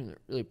I didn't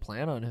really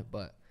plan on it,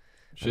 but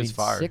Shit's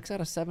fire. 6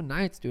 out of 7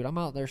 nights, dude. I'm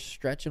out there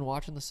stretching,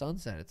 watching the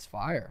sunset. It's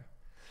fire.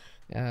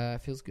 Yeah,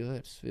 it feels good.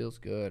 It feels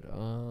good.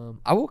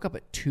 I woke up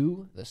at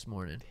 2 this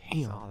morning.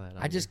 Saw that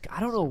on I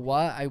don't know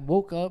why. I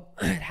woke up.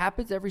 It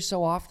happens every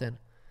so often.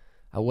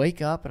 I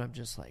wake up and I'm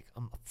just like,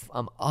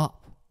 I'm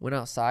up. Went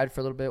outside for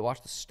a little bit,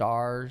 watched the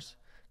stars,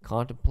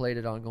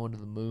 contemplated on going to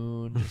the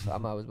moon. I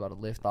was about to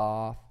lift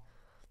off.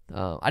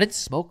 I didn't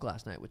smoke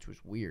last night, which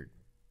was weird.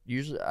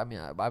 Usually, I mean,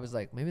 I was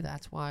like, maybe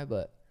that's why,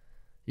 but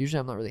Usually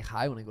I'm not really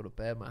high when I go to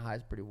bed. My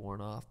high's pretty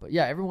worn off. But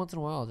yeah, every once in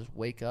a while I'll just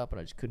wake up and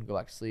I just couldn't go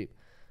back to sleep.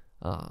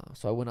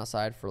 So I went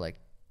outside for like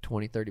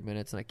 20, 30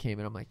 minutes and I came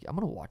in. I'm like, I'm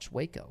going to watch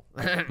Waco.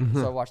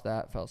 So I watched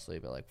that, fell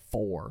asleep at like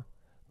 4.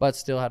 But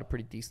still had a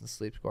pretty decent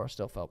sleep score.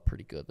 Still felt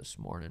pretty good this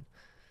morning.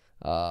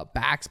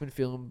 Back's been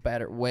feeling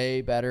better,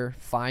 way better.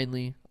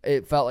 Finally,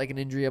 it felt like an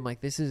injury. I'm like,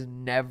 this is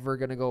never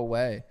going to go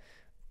away.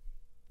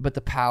 But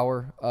the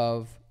power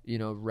of,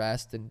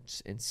 rest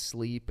and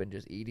sleep and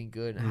just eating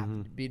good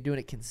and being doing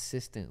it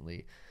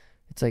consistently.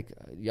 It's like,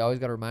 you always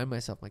got to remind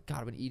myself, like, God,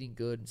 I've been eating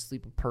good and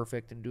sleeping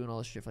perfect and doing all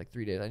this shit for like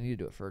 3 days. I need to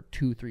do it for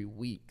 2-3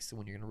 weeks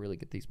when you're going to really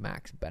get these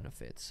max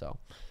benefits. So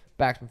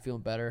back's been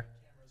feeling better.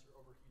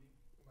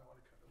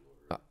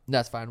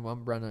 That's fine. Well,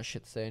 I'm running out of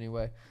shit to say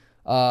anyway.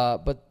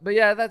 But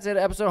yeah, that's it.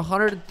 Episode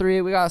 103.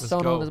 We got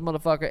Stone on this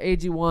motherfucker.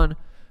 AG1.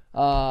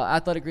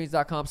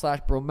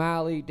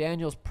 Athleticgreens.com/BrOMalley.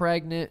 Daniel's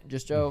pregnant.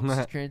 Just jokes.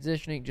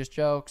 Transitioning. Just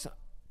jokes.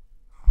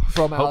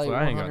 BrOMalley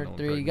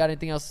 103. You got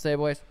anything else to say,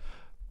 boys?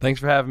 Thanks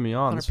for having me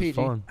on. This was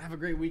fun. Have a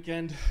great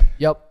weekend.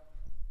 Yep.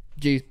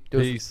 G.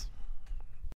 Peace.